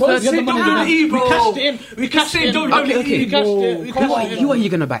 Liverpool bro. third We got the money in the bank. WWE, We bro. cashed it in. We cashed it in. Okay. We cashed it. We cashed it. Who are you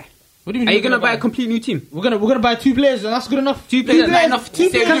gonna buy? What do you mean? Are you gonna buy a complete new team? We're gonna buy 2 players and that's good enough. 2 players are not enough to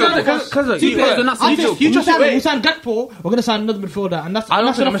save you. Two players are not I save think you. you just we sign Gakpo. We're gonna sign another midfielder, and that's I don't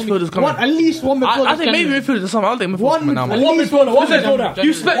that's think enough the for me. midfielder's coming. At least one midfielder. I think maybe midfielders or something. I don't think midfielders coming now, man. One midfielder.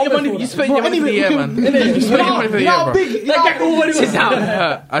 You spent your money. You spent your money for the year, man. You spent your money for the year, bro. Sit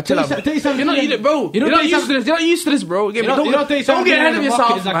down. I chill out. You're not used to bro. You're not used to this. You're not used to this, bro. Don't get ahead of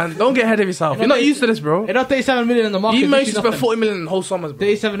yourself, man. Don't get ahead of yourself. You're not used to this, bro. You know, 37 million in the market. You managed to spend 40 million in the whole summers, bro.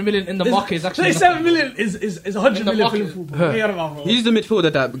 37 million in the market is actually 37 million is 100 million for market. Liverpool. Bro. What are you on about, bro? He's the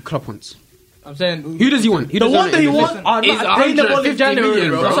midfielder that Klopp wants. I'm saying Who does he want? The one that he wants are is not available in 150 January, million,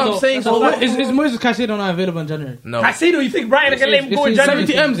 bro. bro. That's what I'm saying. So is Moises Caicedo not available in January? no. Caicedo, you think Brighton can let him go in January?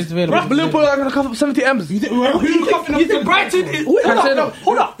 70 M's. It's available. Bro, Liverpool are gonna cough up 70 M's. You think Brighton is...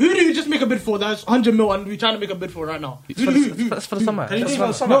 Hold up. Who do you just make a bid for? That's 100 mil and we're trying to make a bid for right now. That's for the summer. Can you That's think for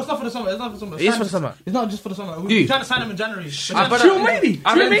of the the No, summer? it's not for the summer. It's not for the summer. It is for the summer. It's not just for the summer. Who? We're trying to sign him in January.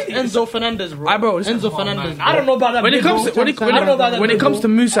 Enzo Fernandez, bro. I bro, Enzo Fernandez. I don't know about that. when it bid, comes bro. to when I don't know about that. it bid, comes bro. to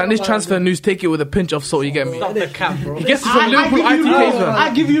Musa and this transfer news, take it with a pinch of salt. You get me? Stop the cap, bro. He gets it from Liverpool ITKs, man.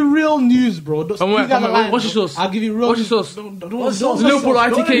 I give you real news, bro. From where? What's your source? I'll give you real What's your news. source? Liverpool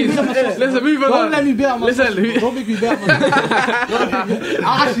ITKs. Listen, move on. Don't let me bet on myself. Listen, Don't make me bet on myself.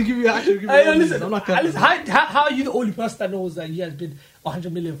 I'll actually give you Hey, real news. listen, I'm not kidding. how are you the only person that knows that he has bid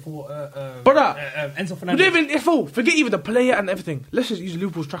 100 million for Brother, Enzo we Fernandez? don't even forget even the player and everything. Let's just use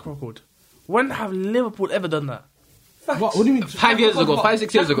Liverpool's track record. When have Liverpool ever done that? What do you mean? 5 years ago,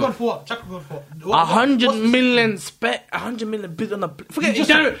 5-6 years ago. Check record for 100 million spent, 100 million bid on the. Forget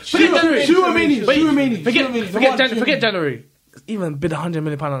January. Forget January. Forget January. Even bid 100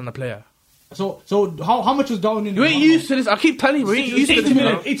 million pound on a player. So how much was down in? You ain't used to this. I keep telling you, we ain't used to 80 this.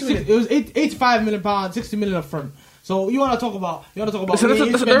 million. Bro. 80 million. It was 85 million pounds, 60 million up front. So you want to talk about? Listen, We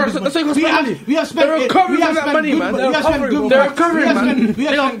have spent. They're recovering from that money, man. We have spent good They're money. recovering, man. We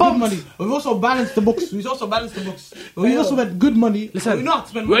have spent good money. We've also balanced the books. We also spent good money. Listen, we not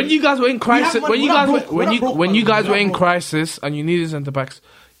spend when you guys were in crisis, when you guys were in crisis, crisis and you needed centre backs,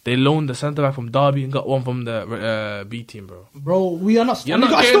 they loaned the centre back from Derby and got one from the B team, bro. we are not. You're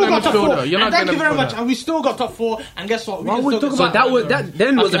not getting a midfielder. You're not Thank getting you a very much. midfielder. And we still got top 4. And guess what? So that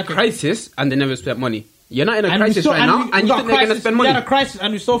then was a crisis, and they never spent money. You're not in a crisis right now, and you think they're gonna spend money. We had a crisis,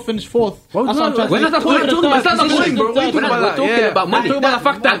 and we still finished 4th. We're not talking about that, bro. What are you talking about? We're talking about money. Talking about the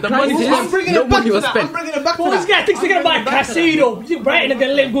fact that the money I'm bringing no it back money to was that. spent. I'm bringing it back to Well, this that. guy thinks they're gonna buy Caicedo. You think Brighton are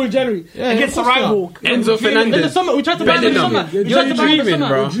gonna let him go in January against the of course rival? Enzo In the Fernandez. summer, we tried to buy him in the summer. You're We tried to buy him in the dreaming, summer.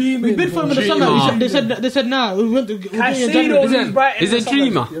 bro. We bid for him in the summer. They said nah. We went to Caicedo is Brighton. He's a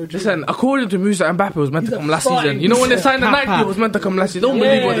dreamer. Listen, according to Musa and Mbappe, was meant to come last season. You know when they signed the Nike, it was meant to come last season. Don't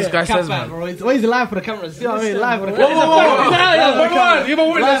believe what this guy says, man. Why is he live for the cameras? See what I mean? Live for the cameras. Live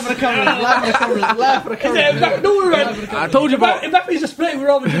for the cameras. Live for the cameras. Live for the cameras. Don't worry, man. I told you about. Mbappe's just playing with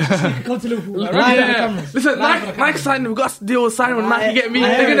Real Madrid so he can come to Liverpool. Live for the Yeah. cameras. Listen, Nike signed. We got a deal signed with Nike. Get me?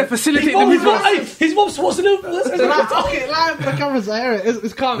 They're gonna facilitate the movement. His mom's supposed to Liverpool. Okay, live for the cameras. I hear it.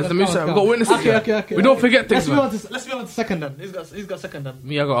 It's calm. Listen, Musa, we got witnesses. Okay. We don't forget things, man. Let's be on to second then. He's got second then.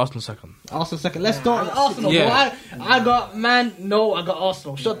 Me, I got Arsenal second. Also second. Let's start with Arsenal. Yeah. Bro. I got man. No, I got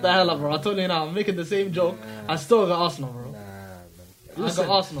Arsenal. Shut the hell up, bro. I told you now. I'm making the same joke. I still got Arsenal, bro. I got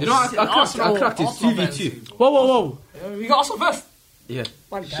Arsenal. You know, I cracked his TV too. Whoa. We got Arsenal first. Yeah.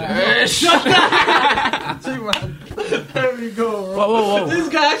 There we go, bro. Whoa. This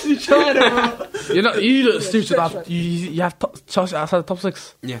guy actually tried it, bro. You look stupid. You have Chelsea outside the top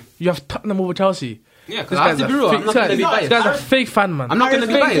 6. Yeah. You have Tottenham over Chelsea. Yeah, because I have to be real. I'm not going to be This biased. guy's a fake fan, man. I'm not going to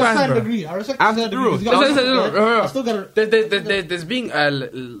be fake biased. fan, I bro. agree. I respect I have to do rules. I still got to. There's being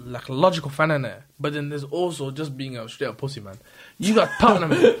like a logical fan in there, but then there's also just being a straight up pussy, man. You got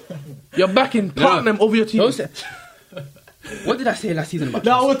Tottenham. You're backing Tottenham over your team. What did I say last season about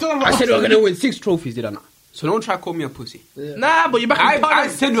No, Chelsea? we're talking about I said we're gonna win 6 trophies, did I not? So don't try to call me a pussy. Nah, but you're back in I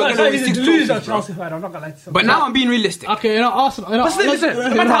said we're gonna win 6 trophies, bro. Chelsea fan. I'm not gonna lie to you. But now I'm being realistic. Okay, Arsenal. But listen,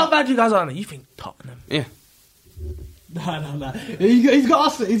 no matter how bad you guys are, you think Tottenham. Yeah. Nah. He's got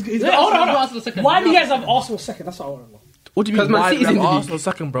Arsenal. He's got Hold on. Arsenal second. Why do you guys have Arsenal second? That's what I want to know. What do you mean? 'Cause Man Why City's we in have the league. Arsenal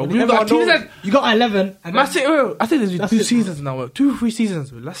second, bro? Everyone We've got teams knows. that. You got 11. And Man City, I think there's That's 2 it. seasons now. 2 or 3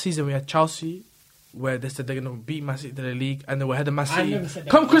 seasons. Last season we had Chelsea, where they said they're gonna beat Man City to the league, and they were ahead of Man I City. never said that.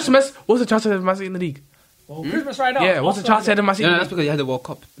 Come Christmas, what's the chance of Man City in the league? Well, Christmas right now. Yeah, what's the chance ahead of Man City? No, that's because you had the World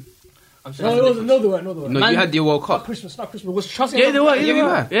Cup. No, it wasn't. No, they weren't. No, you had the World Not Cup. Christmas. It was Chelsea. Yeah, they were. Yeah, we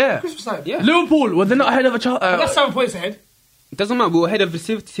were. Yeah. Christmas time. Yeah. Liverpool, were they not ahead of a But that's 7 points ahead. It doesn't matter. We were ahead of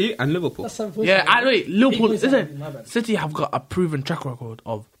City and Liverpool. That's 7 points. Yeah, ahead. wait, Liverpool, 8 points ahead. listen, My bad. City have got a proven track record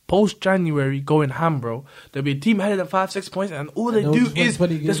of post-January going ham, bro. There'll be a team ahead of them 5-6 points, and all they they'll do just win is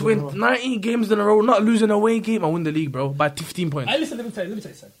 20 games just in a win row. 19 games in a row, not lose an away game, and win the league, bro, by 15 points. Hey, listen, let me tell you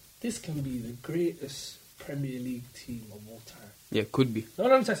something. This can be the greatest Premier League team of all time. Yeah, could be. No,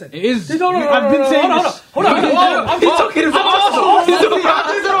 let me tell you something. It is. No, I've been saying this. Hold on. I'm talking about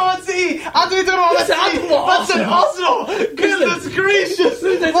Arsenal. Goodness gracious.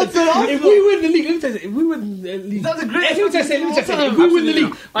 If we win the league, let me tell you, if we win the league, That's the greatest Let me tell you, if we win the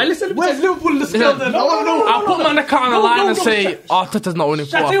league, alright, listen, let me tell Where's you. Liverpool in the scale then? I'll put my neck out on the line and say, Arteta's not winning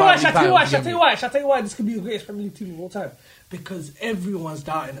 4 Shall or I 5 tell you why? titles. Shall I tell you why this could be the greatest Premier League team of all time? Because everyone's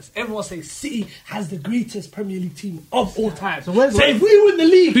doubting us. Everyone saying City has the greatest Premier League team of all time. So where's- if we win the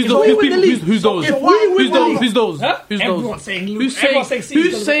league, Who's if those? we win the league, Who's those? if we win Who's the those? league, Who's those? Huh? Who's Everyone's those? saying Who's everyone's saying? City's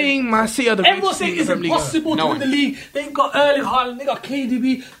Who's gonna saying Man City are the Everyone's greatest saying team in it's the Premier League? impossible to No win the one. league. They've got Erling Haaland, they got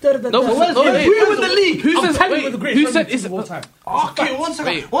KDB. No, If wait, we win the league, who I'm says- telling you wait, we're the greatest who Premier said League it's- team of all time. Okay, one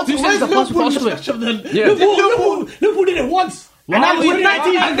second. Wait, What's who says where's the Liverpool in the possible- spectrum then? Yeah. Liverpool did it once. And that was Why?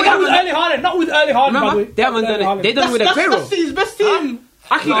 2019. And they Not with haven't- Erling Haaland. Not with Erling Haaland, by the way. Remember? They haven't done it. They done it with That's Aguero. City's best team.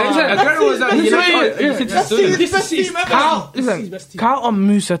 Aguero was at United. That's City's best team ever. Count on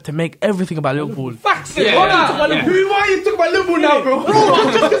Musa to make everything about Liverpool. Facts. Yeah. Hold on. Yeah. Why are you talking about Liverpool now, bro? Bro,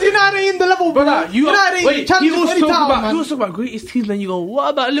 just because United ain't in the level, bro. Brother, you United ain't wait. challenging He was for any talking title, about man. he was talking about greatest teams. Then you go, what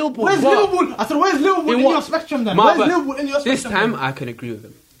about Liverpool? Where's What? Liverpool? I said, where's Liverpool in what? your spectrum then? Ma, Where's but Liverpool in your spectrum? This time I can agree with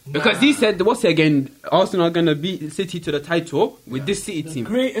him. Because he said, what's it again? Arsenal are going to beat City to the title with this City team.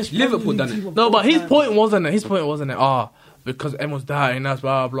 Greatest Liverpool Premier done League it. team of No, all but his time. point wasn't it. His point wasn't it. Because everyone's dying. That's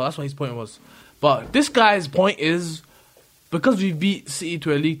blah blah. That's what his point was. But this guy's point is because we beat City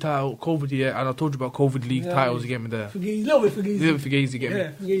to a league title, COVID year, and I told you about COVID league titles. You get me there. Fugazi, little bit Fugazi. You get me.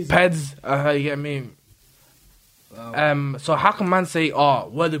 Yeah, Fugazi. Peds, you get me. So how can man say,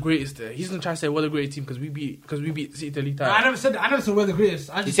 we're the greatest? He's gonna try to say we're the greatest team because we beat City to a league title. I never said we're the greatest.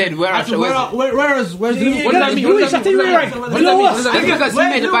 I He just said, where's where's Liverpool? What does that mean? What does that mean? You know what? That's because he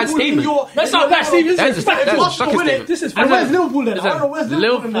made a bad statement. That's not bad, Steve. That's a fucking statement. This is And where's Liverpool then? I don't know where's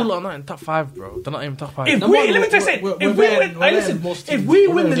Liverpool in that. Liverpool are not in top 5, bro. They're not even top 5. If we, let me tell you something. If we win, listen. If we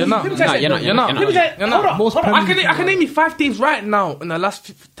win the league, let me tell you something. You're not. Let me tell you. Hold on. Most Hold on. I can name you 5 teams right now in the last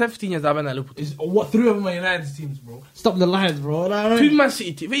 15 years I've been at Liverpool. Is what 3 of them are United teams, bro. Stop the lines, bro. 2 Man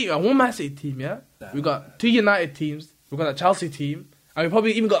City teams. Wait, 1 Man City team, yeah? We got 2 United teams. We got a Chelsea team. And we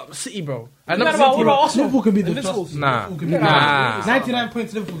probably even got City, bro. And What City, about bro. Arsenal? Liverpool can be the Invincibles? Chelsea. Nah. Liverpool can be Nah. 99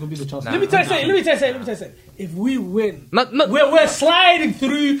 points. Liverpool can be the Chelsea. Let me tell you something. If we win, Not- we're sliding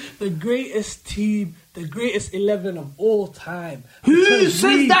through the greatest team, the greatest 11 of all time. Who Because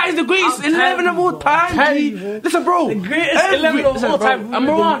says that is the greatest I'm 11 of all telling you, bro. time? I'm G? telling you, bro. Listen, bro. The greatest 11 of all time. And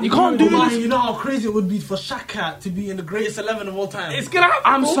Marwan, you can't do Man, this. you know how crazy it would be for Shaka to be in the greatest 11 of all time. It's gonna happen.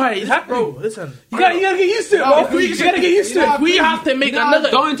 I'm bro. sorry, It's it's happening. bro. Listen. You gotta get used to it, bro. You gotta get used to it. We have to make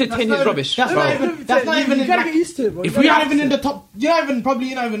another. Don't entertain his rubbish. That's not even. That's not even. You gotta get used to it, bro. If You're we not have even in the top. You're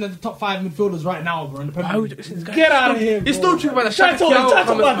not even in the top 5 midfielders right now, bro. In the Premier League. Get out of here, It's bro. still true about the Try to talk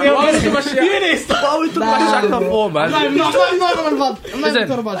about Why are we talking about Shaka for, man? I'm not even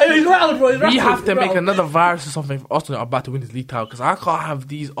talking about. Hey, he's rattled, bro. He's We rattled. have to He's make rattled. another virus or something for Arsenal are about to win this league title because I can't have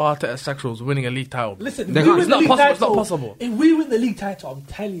these Arteta sexuals winning a league title. Listen, if They we can't. win It's the not league possible. title, It's not possible. If we win the league title, I'm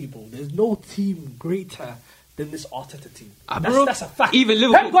telling you, bro, there's no team greater than this Arteta team. bro, That's a fact. even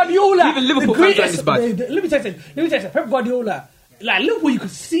Liverpool- Pep Guardiola, even Liverpool the fans greatest. are this bad. Let me tell you something. Pep Guardiola, like Liverpool, you could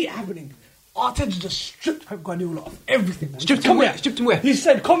see it happening. Arteta just stripped Pep Guardiola of everything. Bro. Stripped him Come where? here. Stripped him where? He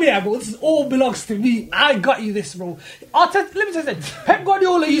said, "Come here, bro. This all belongs to me. I got you this, bro." Arteta, let me tell you something. Pep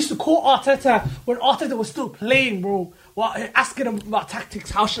Guardiola used to call Arteta when Arteta was still playing, bro. Asking him about tactics.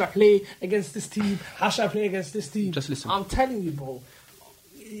 How should I play against this team? How should I play against this team? Just listen. I'm telling you, bro.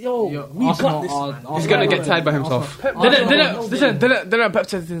 yo, we got this, man. He's gonna get tired by himself. Didn't Pep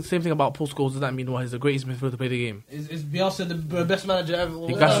say the same thing about post goals? Does that mean he's the greatest midfielder to play the game? Is Bielsa the best manager ever?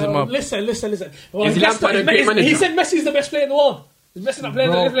 He gasses him up. Listen. Well, Is Lampard a great manager? he said Messi's the best player in the world. Is Messi not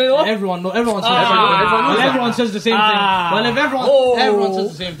playing the best player in the world? Everyone says the same thing. Well, if everyone says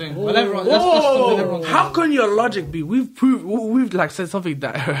the same thing. Well, everyone. That's what everyone says. How can your logic be? We've like said something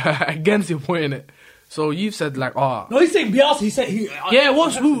that against your point in it. So you've said like, No, he's saying Bielsa. He said he.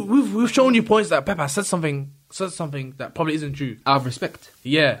 We've shown you points that Pep has said something that probably isn't true. Out of respect.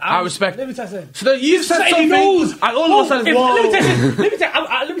 Yeah, out of respect. Let me tell you something. So then you've said something. Knows. And all of a sudden, Let me tell you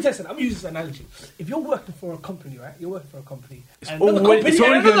something. I'm going to use this analogy. If you're working for a company, right? You're working for a company. And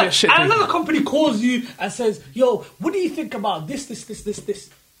another company calls you and says, yo, what do you think about this?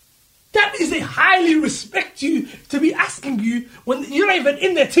 That is they highly respect you to be asking you when you're not even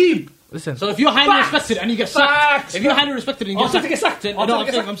in their team. Listen. So if you're highly respected and you get sacked, I'm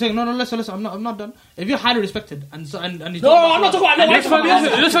saying no. Listen. I'm not done. If you're highly respected and he's I'm not talking about.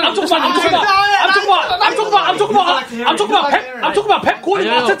 I'm talking about Pep calling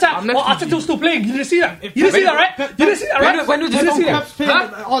Arteta. Arteta was still playing. You didn't see that. You didn't see that, right? When did this phone call?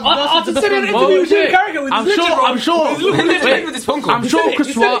 Arteta said in an interview with Jimmy Carragher. I'm sure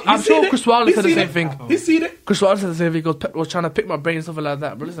Chris Wilder said the same thing. He's seen it. Chris Wilder said the same thing because Pep was trying to pick my brain and stuff like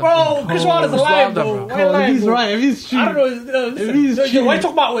that. But listen, Chris Wilder's alive, bro. If he's right, if he's true. I don't know. Listen, why you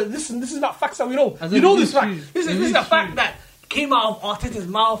talking about this? This is not facts that we know. You know this fact. This is a fact that came out of Arteta's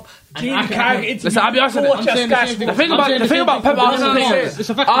mouth. Jamie Carragher interview. Listen, I'll be honest with you. The thing about Pep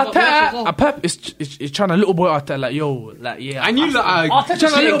Arteta, Pep is trying to little boy Arteta like, yo, like, yeah. I knew that. Arteta's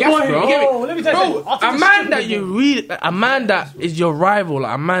trying to little boy, bro. Let me tell you, a man that is your rival,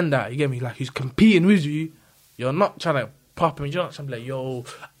 like a man that, you get me, like who's competing with you, you're not trying to pop him. You're not trying to be like, yo,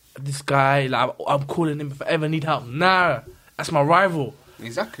 this guy, like I'm calling him if I ever need help. Nah, that's my rival.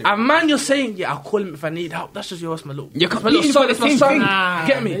 Exactly. A man, you're saying, yeah, I'll call him if I need help. That's just yours, my little. You're competing for the same thing.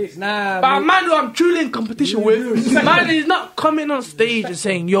 Get me? But a man who I'm truly in competition with, man is not coming on stage and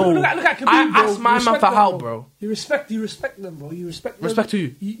saying, yo, look at Khabib, I bro. asked my man for help, bro. You respect them, bro. You respect them. Respect to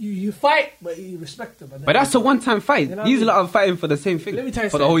you. You fight, but you respect them. But that's a one-time fight. You know These lot are fighting for the same thing. Let me tell you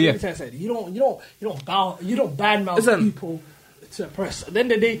for the whole year. You don't badmouth people to press. At the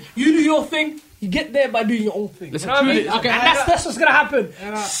end of the day, you do your thing. You get there by doing your own thing. Listen, you know what I mean? Okay, and that's what's gonna happen.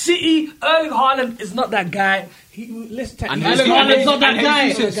 City, Erling Haaland is not that guy. Erling Haaland's not that guy.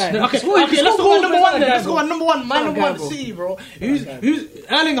 Okay, let's go on number one then. Let's go on number one. My number one, City, bro. Who's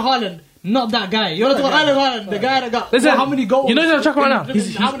Erling Haaland? Not that guy. You're talking about Erling Haaland, the guy that got how many goals? You know he's on track right now.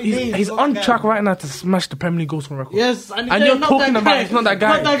 He's on track right now to smash the Premier League goals from record. Yes, and you're talking about he's not that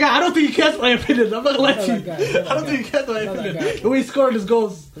guy. Not that guy. I don't think he cares for my opinion. I'm not gonna lie to you. I don't think he cares for my opinion. The way he's scoring his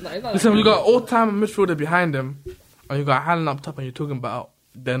goals. Listen, we got all-time midfielder behind him, and you got Haaland up top, and you're talking about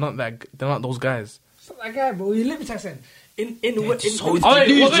they're not those guys. It's not that guy, bro. Let me tell you something.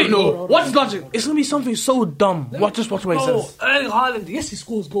 What's logic? It's gonna be something so dumb. Watch what he says. Erling Haaland, yes, he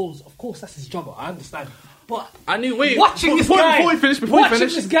scores goals. Of course, that's his job. I understand. But watching this guy,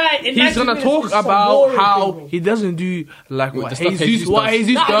 he's gonna talk about how he doesn't do like what Jesus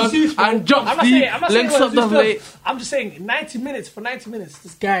does and jumps deep, links up the play. I'm just saying, 90 minutes,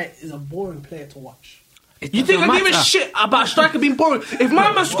 this guy is a boring player to watch. You think I give a shit about striker being boring? If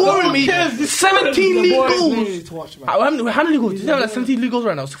my man's scoring me 17 league goals, how many goals? Do you have like 17 league goals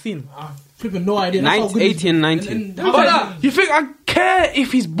right now? 16. Flipping no idea. 18, 19. You think I care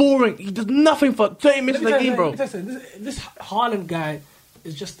if he's boring? He does nothing for 30 minutes of the game, bro. This Haaland guy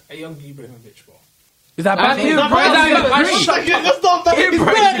is just a young Ibrahimovic, bro. Is that bad? He's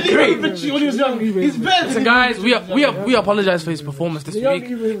better. So guys, we apologize for his performance this week.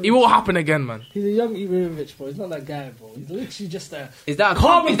 It will happen again, man. He's a young Ibrahimovic, bro. He's not that guy, bro. He's literally just a. Is that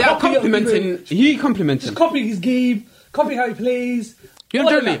complimenting? He complimenting. Just copying his game, copying how he plays. You know,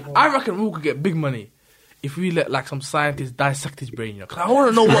 generally, I reckon we could get big money if we let like some scientist dissect his brain, you know, cause I want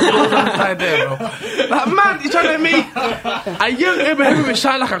to know what goes on inside there, bro. Like, man, you're trying to make a young Ibrahimovic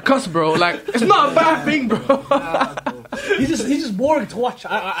shine like a cuss, bro. Like, it's not a bad thing, bro. He's just boring to watch.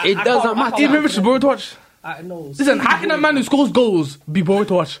 It doesn't matter. Ibrahimovic is boring to watch. No. Listen, how can a man who scores goals be boring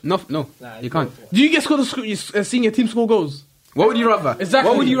to watch? No, you can't. Do you get seeing your team score goals? What would you rather? Exactly.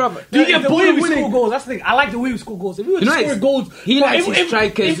 What would you rather? Do you get bored with score goals? That's the thing. I like the way we score goals. If we were to score goals, he likes his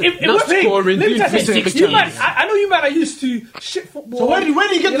strikers not scoring. I know you man are used to shit football. So where do you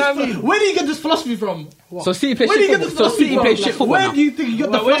get this philosophy from? So City play shit football. Where do you think you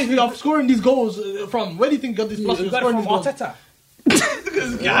got the philosophy of scoring these goals from? Where do you think you got this philosophy of scoring these goals? Arteta.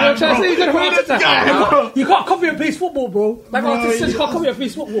 this guy, bro. You can't copy and paste football, bro. Like artist says, you can't copy and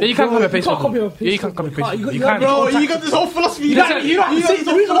paste football. Yeah, you can't copy and paste You can't football. copy and paste Yeah, you can't copy and paste football. football. You can't. Bro, you got this whole philosophy. You don't see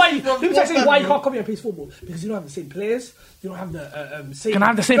the reason why. Let me tell you why you Bro. can't copy and paste football, because you don't have the same players. You don't have the same. Can I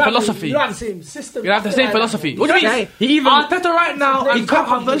have the same philosophy? You don't have the same system. You don't have the same philosophy. What do you mean? He even Arteta right now He and can't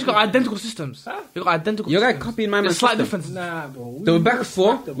Klopp copy. have got identical systems. You got identical. your guy systems. copying my There's man's slight system. differences. Nah, bro. The back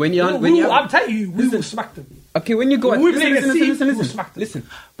four when you I'm telling you, we will smack them. okay when you go When we play against team, we'll listen smack them. listen.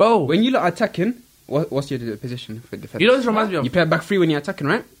 Bro, When you lot attacking, what's your position for defense? you know what this reminds me of? You play back three when you're attacking,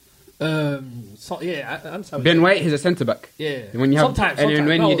 right? So yeah, I understand. Ben White is a centre back. Yeah. When you have Sometimes, and then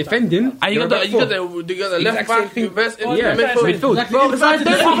when you're defending, And you you're got back four. the left Exact back, same thing. reverse, Yeah, midfield. midfield. Bro, it's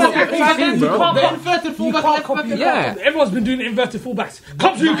identical. bro. The inverted You fullback, can't left copy. back, Yeah. Everyone's been doing inverted fullbacks.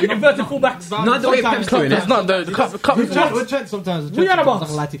 Clubs do inverted fullbacks. Not the way Pep's doing It's it. not the cup. With Trent sometimes. What are you on about?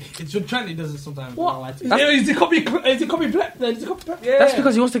 Doesn't lie to you. It's with Trent he does it sometimes. What? Doesn't lie to you. Is he copy? Is he copy Pep? Then is he copy Pep? Yeah. That's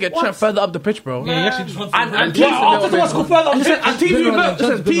because he wants to get Trent further up the pitch, bro. Yeah, he actually just wants to. And Yeah, teams, Arteta wants to go further. listen, and teams Big who one, invert, listen,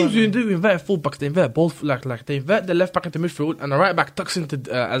 Trent's big teams one. who do invert fullbacks, they invert both like they invert the left back into midfield and the right back tucks into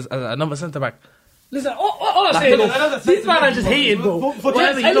as another centre back. Listen, all I'm saying is, these men are just hating, bro. For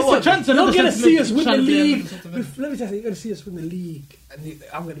Whatever, Trent, you know what? Trent's You're another gonna see sentiment. us win the Trent league. another sentiment. Let me tell you, you're gonna see us win the league, and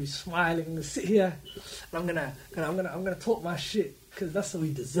I'm gonna be smiling. I'm gonna sit here, and I'm gonna talk my shit because that's what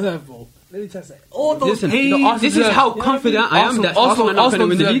we deserve, bro. Let me tell you, all those Listen, haters. this is how confident I am that Arsenal are not going to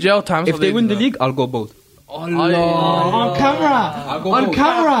win the league. Jail time, If they win the league, I'll go bold. On camera. On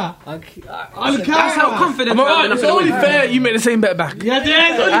camera. That's how confident I am. It's only fair you make the same bet back.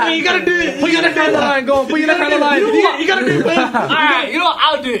 Yeah, you gotta do it. Put your neck on the line. Go on. Put your neck on the line. You gotta do it. Alright, you know what?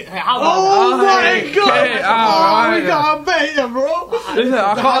 I'll do it. Hey, how about Oh my god! Okay, We got a bet here, bro. Listen,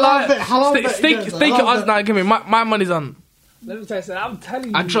 I Halal bet, can't halal lie. bet, Stake yes, your halal odds bet. now. Give me my money's on. Let me tell you something. I'm telling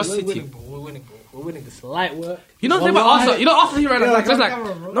you, I trust we're City. winning, bro. We're winning, bro. We're winning. This light work. You know the thing about Arsenal. You know Arsenal here right now. It's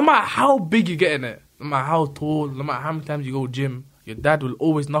like no matter how big you get in it, no matter how tall, no matter how many times you go gym, your dad will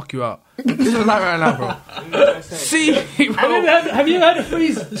always knock you out. This is like right now, bro. See, bro. Have you heard the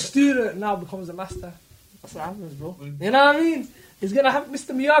phrase? The student now becomes a master. That's what happens, bro. You know what I mean? He's gonna have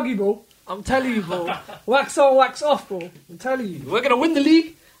Mr. Miyagi, bro. I'm telling you, bro. Wax on, wax off, bro. I'm telling you. We're gonna win the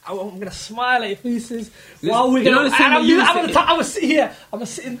league. I'm gonna smile at your faces while we're you know gonna. the same way you were I'm gonna sit here. I'm gonna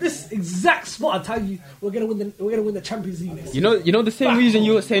sit in this exact spot. I tell you, we're gonna win the Champions League. Next year. You know the same reason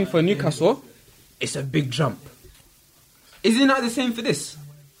you were saying for Newcastle? It's a big jump. Is it not the same for this?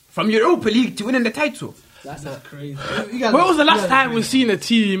 From Europa League to winning the title? That's crazy. When was the last time we seen a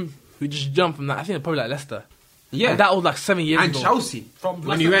team who just jumped from that? I think it's probably like Leicester. Yeah. And that was like 7 years And ago. Chelsea.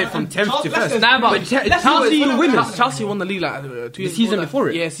 When you went from 10th to Leicester- 1st. Nah, but But Chelsea Chelsea, were winners. Chelsea won the league like 2 years season that. before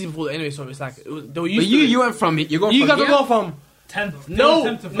it. Yeah, season before. Anyway, so it's like they were But used to it. you went from it. You're going You from got to here. go from 10th.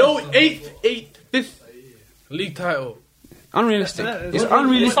 no 8th, 5th league title. Unrealistic. It's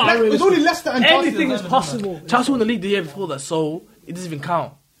unrealistic. It's only Leicester and Chelsea. Anything is possible. Chelsea won the league the year before that, so it doesn't even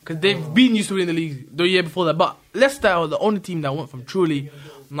count because they've been used to winning the league the year before that. But Leicester were the only team that went from truly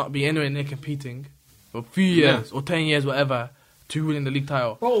not being anywhere near competing for a few years or 10 years, whatever, to winning the league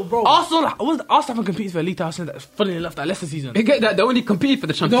title. Bro. Arsenal haven't competed for a league title since that. Funny enough, that Leicester season. They get that. They only competed for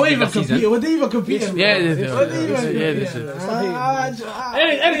the Champions League that season. Were they even competing? Yeah, this Let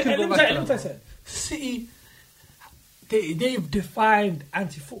me tell you something. City, they've defined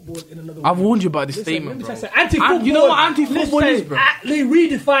anti-football in another way. I've warned you about this Listen, statement, let me bro. tell you something. Anti-football. You know what anti-football is, bro? They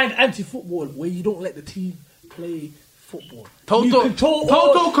redefined anti-football where you don't let the team play football. Total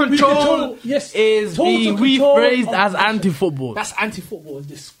control yes, is total being control rephrased of as possession. anti-football. That's anti-football. It's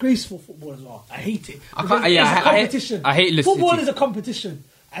disgraceful football as well. I hate it. I can't- Because yeah, it's a I hate- competition. I hate Leicester Football City. is a competition.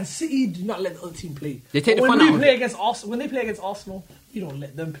 And City do not let the other team play. They take But the fun when out we of play it. against Arsenal, when they play against Arsenal, you don't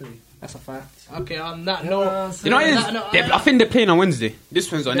let them play. That's a fact. Okay, on that note. You know what it is? I think they're playing on Wednesday.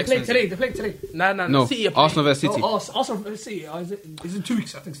 This Wednesday or They next play Wednesday. today. They play today. No. City are playing. Arsenal versus City. Arsenal City. Is in 2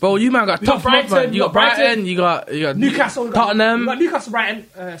 weeks? I think. Bro, you man got We got tough month, man. Brighton, You got Brighton, you got Newcastle, Tottenham. We got Newcastle, Brighton,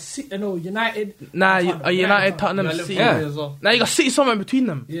 United. United, Tottenham, City. Yeah. Now you got City somewhere in between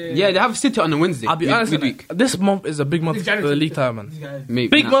them. Yeah, they have City on a Wednesday. I'll be honest, midweek. this month is a big month for the league title, man. Maybe.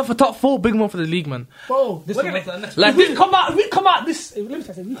 Big month for top 4, big month for the league, man. Bro, This we're one gonna- was the next. Like if we come out this. Let me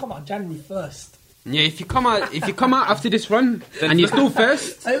tell you, we come out January 1st. Yeah, if you come out after this run and you're still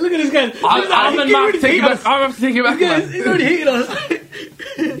first, Hey, look at this guy. I'm have to take it back. I'm have to take it back, man. He's already hating us.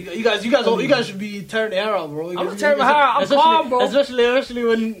 You guys should be tearing the hair out, bro. I'm not tearing my hair out. I'm calm, bro. Especially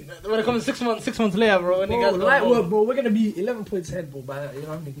when it comes 6 months later, bro. When you guys Light work, bro. We're gonna be 11 points ahead, bro. But you know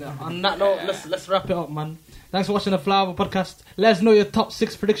what I mean? On that note, let's wrap it up, man. Thanks for watching the Flower podcast. Let us know your top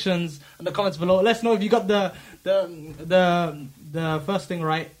 6 predictions in the comments below. Let us know if you got the first thing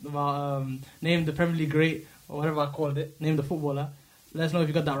right about name the Premier League great or whatever I called it. Name the footballer. Let us know if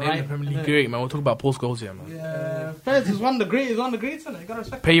you got that Name right. the Premier League great, man. We'll talk about post goals here, man. Yeah, Fez is one of the greats, isn't it? You gotta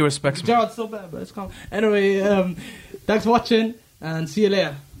respect Pay your respects, man. Gerrard's still better, but it's calm. Anyway, thanks for watching and see you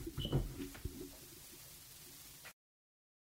later.